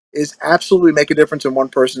it is absolutely make a difference in one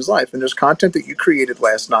person's life. And there's content that you created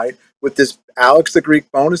last night with this Alex the Greek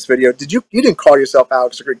bonus video. You didn't call yourself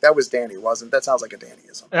Alex the Greek. That was Danny, wasn't it? That sounds like a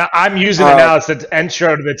Dannyism. I'm using it now. It's the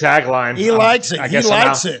intro to the tagline. He likes it. He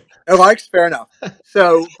likes it. Fair enough.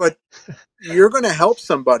 So, but you're going to help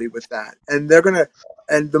somebody with that. And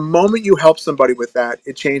and the moment you help somebody with that,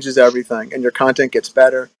 it changes everything and your content gets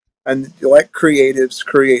better and you let creatives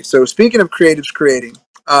create. So speaking of creatives creating,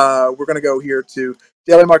 we're going to go here to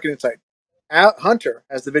Daily Market Insight. Hunter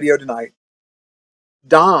has the video tonight.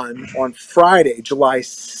 Don on Friday, July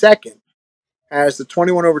 2nd, has the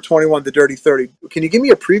 21 over 21, the Dirty 30. Can you give me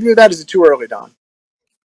a preview of that? Is it too early, Don?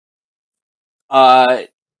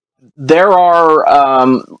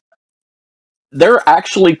 There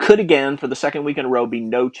actually could, again, for the second week in a row, be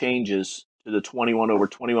no changes to the 21 over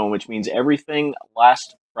 21, which means everything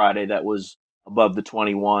last Friday that was above the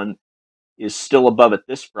 21 is still above it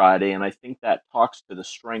this Friday, and I think that talks to the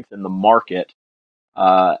strength in the market.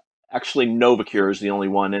 Actually, Novacure is the only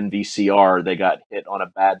one. NVCR, they got hit on a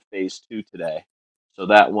bad phase 2 today, so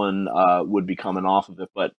that one would be coming off of it.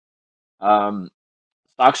 But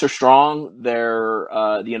stocks are strong. They're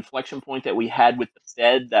the inflection point that we had with the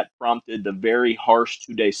Fed that prompted the very harsh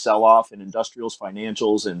 2-day sell-off in industrials,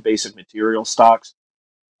 financials, and basic material stocks.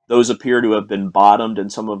 Those appear to have been bottomed, and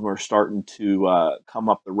some of them are starting to come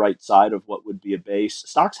up the right side of what would be a base.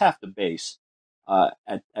 Stocks have to base.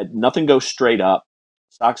 Nothing goes straight up.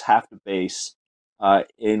 Stocks have to base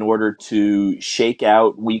in order to shake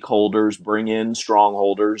out weak holders, bring in strong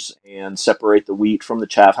holders, and separate the wheat from the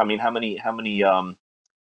chaff. I mean, how many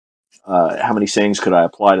sayings could I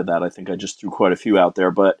apply to that? I think I just threw quite a few out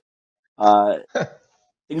there, but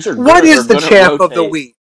things are. What is the chaff of the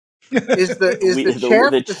wheat? Is the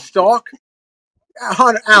chaff the stalk?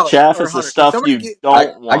 Hunter, Alex, the chaff is the stuff you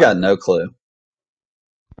don't want. I got no clue.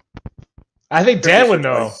 I think Dan would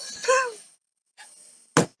know.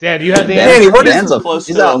 Dan, you have the Danny, answer. what is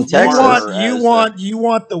He's out in Texas. You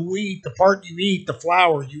want the wheat, the part you eat, the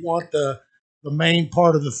flour. You want the main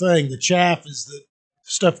part of the thing. The chaff is the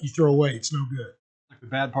stuff you throw away. It's no good. Like the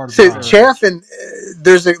bad part of so chaff, and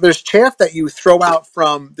there's chaff that you throw out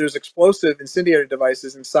from. There's explosive incendiary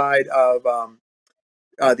devices inside of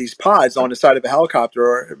these pods on the side of a helicopter,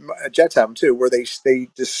 or jets have them too, where they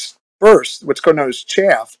disperse what's known as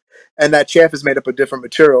chaff, and that chaff is made up of different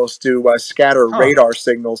materials to scatter radar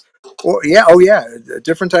signals. Well,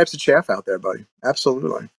 different types of chaff out there, buddy.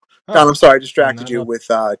 Absolutely. Don, I'm sorry I distracted you with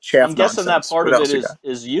chaff. I'm guessing nonsense. that part of it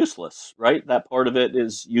is useless, right? That part of it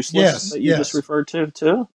is useless that you just referred to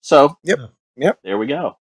too. So yep. There we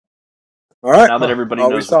go. All right. Now that everybody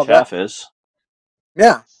knows what chaff is.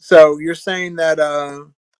 Yeah. So you're saying that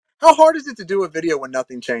how hard is it to do a video when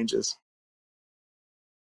nothing changes?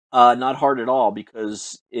 Not hard at all,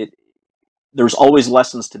 because there's always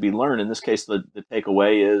lessons to be learned. In this case, the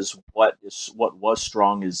takeaway is what was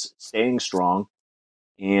strong is staying strong,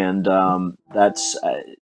 and that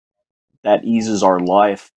eases our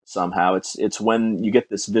life somehow. It's when you get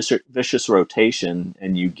this vicious rotation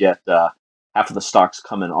and you get half of the stocks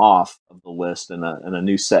coming off of the list and a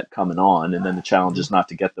new set coming on, and then the challenge is not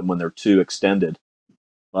to get them when they're too extended.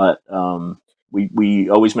 But we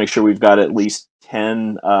always make sure we've got at least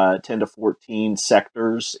 10 to 14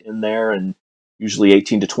 sectors in there, and usually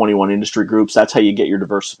 18 to 21 industry groups. That's how you get your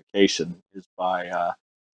diversification, is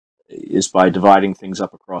by dividing things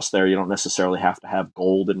up across there. You don't necessarily have to have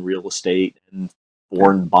gold and real estate and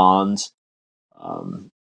foreign bonds. Got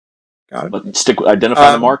it. But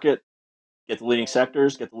identify the market, get the leading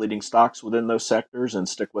sectors, get the leading stocks within those sectors, and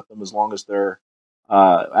stick with them as long as they're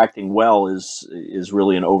acting well. Is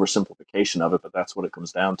really an oversimplification of it, but that's what it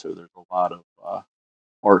comes down to. There's a lot of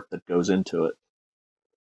art that goes into it.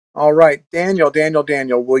 All right, Daniel,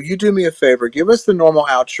 will you do me a favor? Give us the normal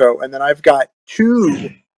outro, and then I've got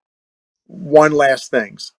one last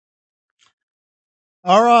things.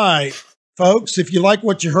 All right, folks, if you like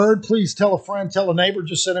what you heard, please tell a friend, tell a neighbor.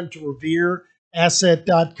 Just send them to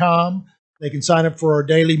revereasset.com. They can sign up for our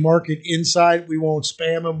daily market insight. We won't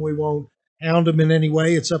spam them. We won't hound them in any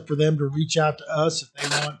way. It's up for them to reach out to us if they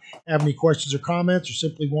have any questions or comments, or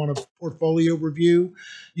simply want a portfolio review.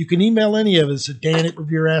 You can email any of us at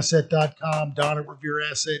dan@revereasset.com, Don at Revere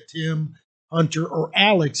Asset, Tim, Hunter, or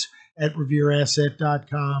Alex at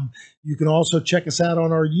revereasset.com. You can also check us out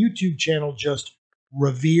on our YouTube channel, just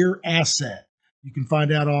Revere Asset. You can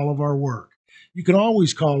find out all of our work. You can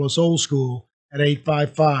always call us old school at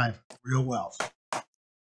 855 Real Wealth.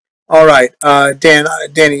 All right,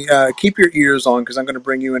 Danny, keep your ears on, because I'm going to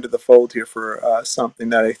bring you into the fold here for something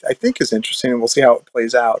that I think is interesting, and we'll see how it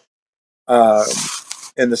plays out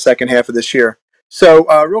in the second half of this year. So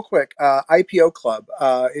real quick, IPO Club.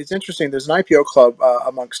 It's interesting. There's an IPO Club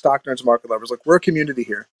among stock nerds and market lovers. Like, we're a community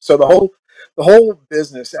here. So the whole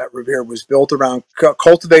business at Revere was built around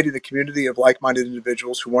cultivating a community of like-minded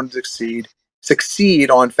individuals who wanted to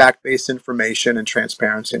succeed on fact-based information and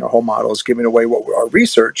transparency. And our whole model is giving away our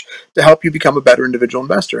research to help you become a better individual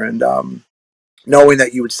investor. And knowing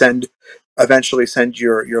that you would eventually send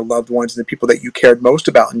your loved ones and the people that you cared most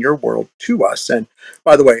about in your world to us. And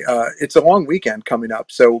by the way, it's a long weekend coming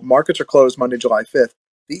up, so markets are closed Monday, July 5th.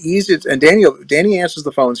 The easiest, and Danny answers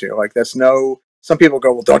the phones here. Like, some people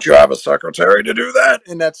go, well, don't you have a secretary to do that?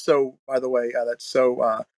 And that's so, by the way, that's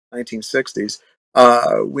so 1960s.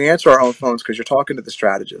 We answer our own phones because you're talking to the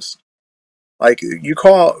strategist. Like,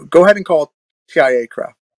 go ahead and call TIA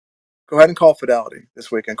Craft. Go ahead and call Fidelity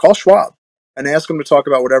this weekend. Call Schwab and ask them to talk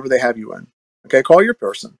about whatever they have you in. Okay, call your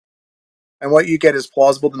person. And what you get is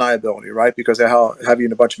plausible deniability, right? Because they have you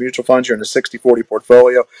in a bunch of mutual funds. You're in a 60-40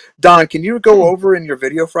 portfolio. Don, can you go over in your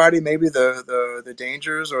video Friday maybe the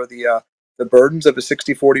dangers or the burdens of a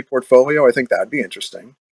 60-40 portfolio? I think that'd be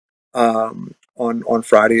interesting on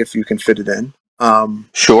Friday if you can fit it in.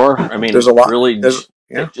 Sure. I mean, there's a lot. Really, just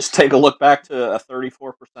take a look back to a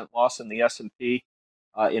 34% loss in the S&P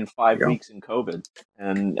in 5 weeks in COVID,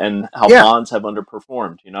 and how bonds have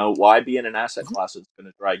underperformed. Why be in an asset class that's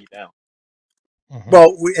going to drag you down?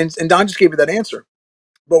 Well, and Don just gave you that answer.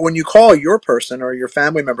 But when you call your person, or your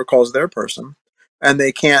family member calls their person, and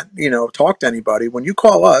they can't, talk to anybody, when you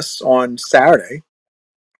call us on Saturday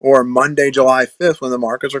or Monday, July 5th, when the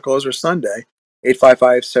markets are closed, or Sunday,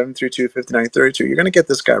 855-732-5932, you're going to get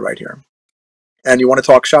this guy right here. And you want to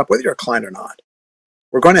talk shop, whether you're a client or not.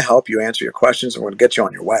 We're going to help you answer your questions, and we're going to get you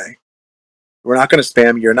on your way. We're not going to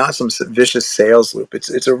spam you. You're not some vicious sales loop.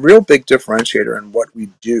 It's a real big differentiator in what we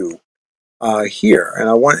do here.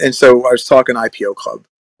 And so I was talking IPO Club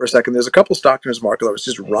for a second. There's a couple stock nerds market lovers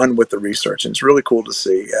just run with the research, and it's really cool to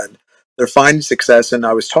see. And they're finding success. And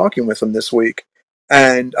I was talking with them this week,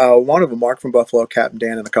 and one of them, Mark from Buffalo, Captain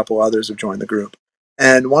Dan, and a couple others have joined the group.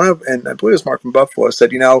 And I believe it was Mark from Buffalo,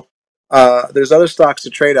 said, There's other stocks to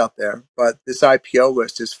trade out there, but this IPO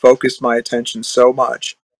list has focused my attention so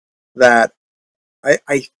much that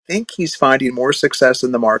I think he's finding more success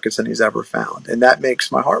in the markets than he's ever found, and that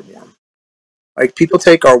makes my heart warm. Like, people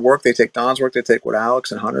take our work, they take Don's work, they take what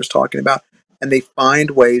Alex and Hunter's talking about, and they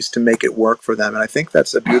find ways to make it work for them, and I think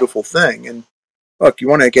that's a beautiful thing. And look, you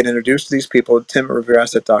want to get introduced to these people, Tim at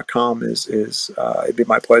revereasset.com it'd be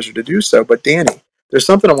my pleasure to do so. But Danny, there's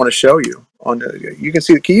something I want to show you. You can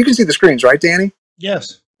see the screens, right, Danny?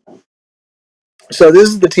 Yes. So this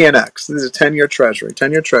is the TNX. This is a 10-year Treasury.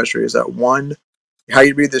 10-year Treasury is at one. How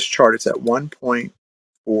you read this chart, it's at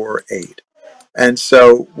 1.48. And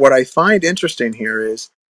so what I find interesting here is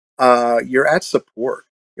you're at support.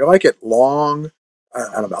 You're like at long, I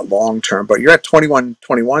don't know about long term, but you're at 21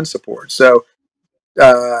 support. So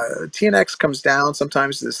TNX comes down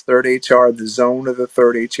sometimes to this third HR, the zone of the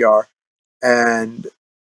third HR, and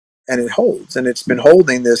it holds. And it's been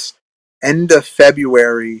holding this end of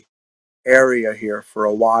February area here for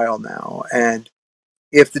a while now. And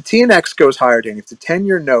if the TNX goes higher, Danny, if the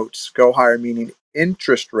 10-year notes go higher, meaning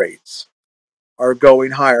interest rates are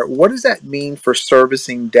going higher, what does that mean for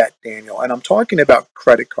servicing debt, Daniel? And I'm talking about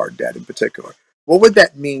credit card debt in particular. What would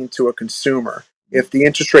that mean to a consumer if the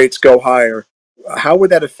interest rates go higher? How would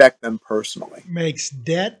that affect them personally? Makes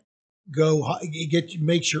debt go high.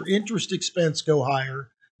 Makes your interest expense go higher.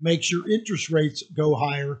 Makes your interest rates go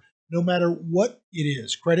higher, no matter what it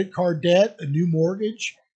is. Credit card debt, a new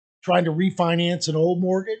mortgage, trying to refinance an old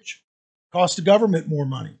mortgage, cost the government more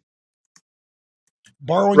money.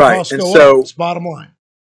 Borrowing costs go up. It's bottom line.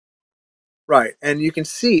 Right. And you can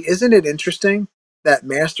see, isn't it interesting that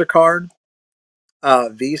MasterCard,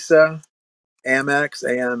 Visa,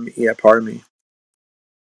 Amex, pardon me.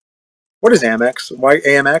 What is Amex? Why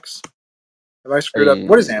AMX? Have I screwed up?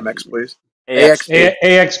 What is Amex, please? AXP.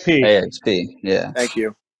 AXP, yeah. Thank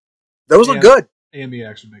you. Those look good. AMB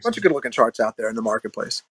actually makes a bunch of good-looking charts out there in the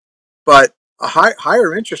marketplace. But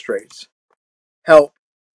higher interest rates help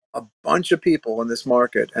a bunch of people in this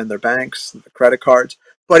market and their banks, the credit cards,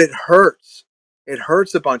 but it hurts. It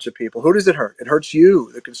hurts a bunch of people. Who does it hurt? It hurts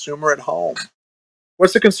you, the consumer at home.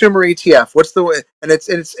 What's the consumer ETF? What's the and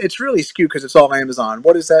it's really skewed because it's all Amazon.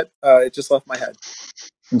 What is that? It just left my head.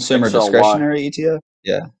 Consumer discretionary ETF?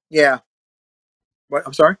 Yeah. Yeah. What?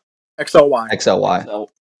 I'm sorry? XLY. XLY.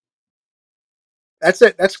 That's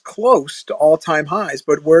it. That's close to all-time highs,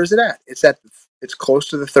 but where is it at? It's close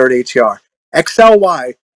to the third ATR.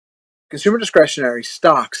 XLY, consumer discretionary,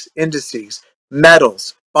 stocks, indices,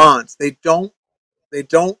 metals, bonds. They don't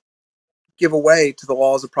give away to the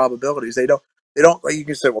laws of probabilities. They don't. Like, you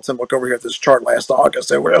can say, well, Tim, look over here at this chart last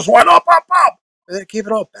August. It just went up. And they keep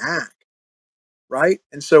it all back, right?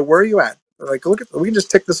 And so where are you at? Like, we can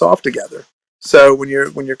just tick this off together. So when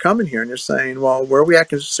you're coming here and you're saying, well, where are we at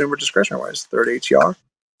consumer discretionary wise? Third ATR,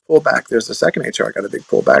 pull back. There's the second ATR, got a big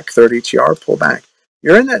pullback. Third ATR, pull back.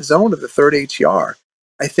 You're in that zone of the third ATR.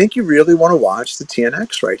 I think you really want to watch the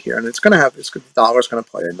TNX right here, and the dollar's going to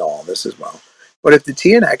play into all this as well. But if the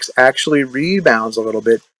TNX actually rebounds a little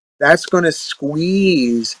bit, that's going to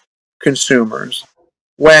squeeze consumers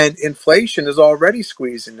when inflation is already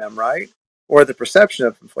squeezing them, right? Or the perception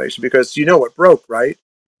of inflation, because you know what broke, right?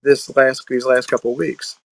 These last couple of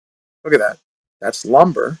weeks. Look at that. That's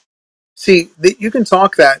lumber. See, you can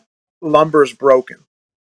talk that lumber's broken.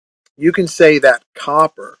 You can say that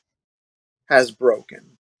copper has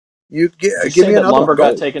broken. Give me another lumber one.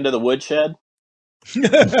 got taken to the woodshed.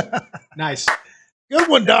 Nice. Good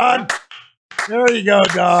one, Don. There you go,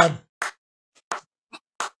 Don.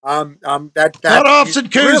 Cutoffs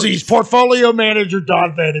and koozies. Really, portfolio manager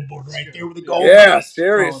Don Vandenbord right there with the gold. Yeah,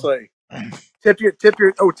 seriously. Tip your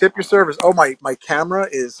service. Oh, my camera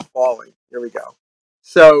is falling. Here we go.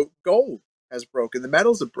 So gold has broken. The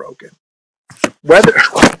metals have broken.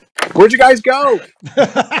 Where'd you guys go?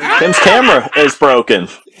 Tim's camera is broken.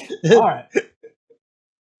 All right.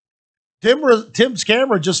 Tim's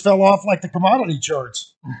camera just fell off like the commodity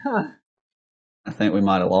charts. I think we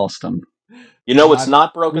might have lost him. You know what's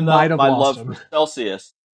not broken though? My love for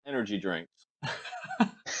Celsius energy drinks.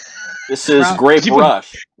 This is Grape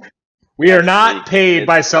Rush. We are not paid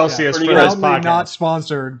by Celsius for this podcast. Not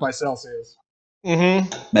sponsored by Celsius.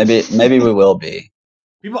 Mm-hmm. Maybe we will be.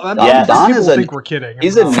 Don is think we're kidding.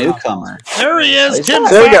 He's a newcomer. There he is.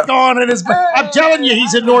 Tim's back on in his. I'm telling you,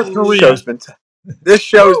 he's in North Korea. This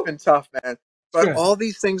show's been tough, man. But all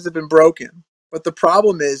these things have been broken. But the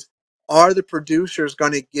problem is, are the producers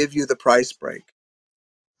going to give you the price break?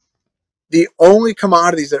 The only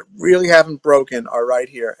commodities that really haven't broken are right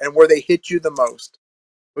here, and where they hit you the most.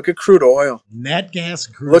 Look at crude oil. Nat gas.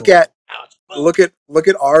 Look at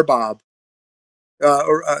RBOB.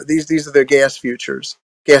 These are the gas futures,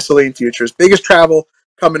 gasoline futures. Biggest travel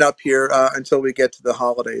coming up here until we get to the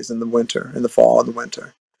holidays in the winter, in the fall and the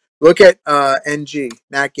winter. Look at NG,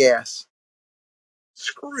 Nat Gas,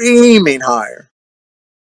 screaming higher.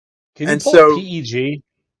 Can you pull PEG?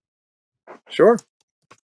 Sure.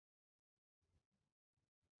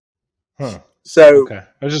 Huh. So okay,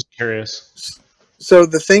 I was just curious. So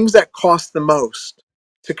the things that cost the most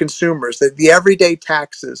to consumers, the everyday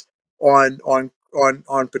taxes on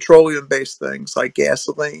petroleum-based things like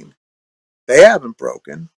gasoline, they haven't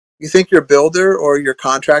broken. You think your builder or your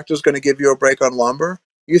contractor is going to give you a break on lumber?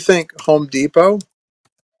 You think the Home Depot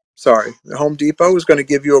is going to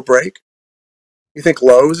give you a break? You think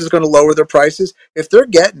Lowe's is going to lower their prices? If they're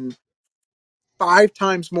getting 5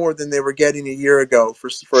 times more than they were getting a year ago for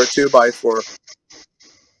a 2x4,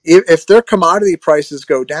 if their commodity prices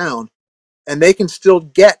go down and they can still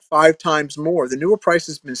get 5 times more, the newer price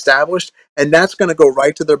has been established, and that's going to go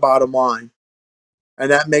right to their bottom line. And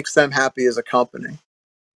that makes them happy as a company.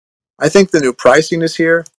 I think the new pricing is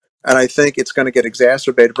here, and I think it's going to get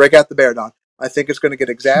exacerbated. Break out the bear, Don. I think it's going to get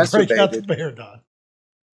exacerbated. Break out the bear, Don.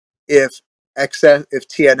 If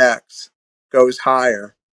TNX goes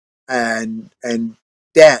higher and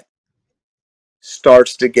debt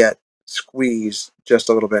starts to get squeezed just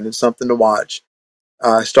a little bit. It's something to watch.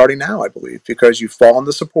 Starting now, I believe, because you've fallen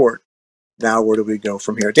to support. Now, where do we go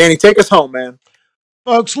from here? Danny, take us home, man.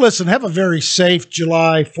 Folks, listen, have a very safe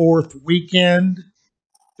July 4th weekend.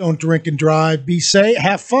 Don't drink and drive. Be safe.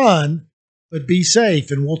 Have fun, but be safe.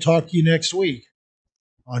 And we'll talk to you next week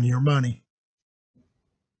on Your Money.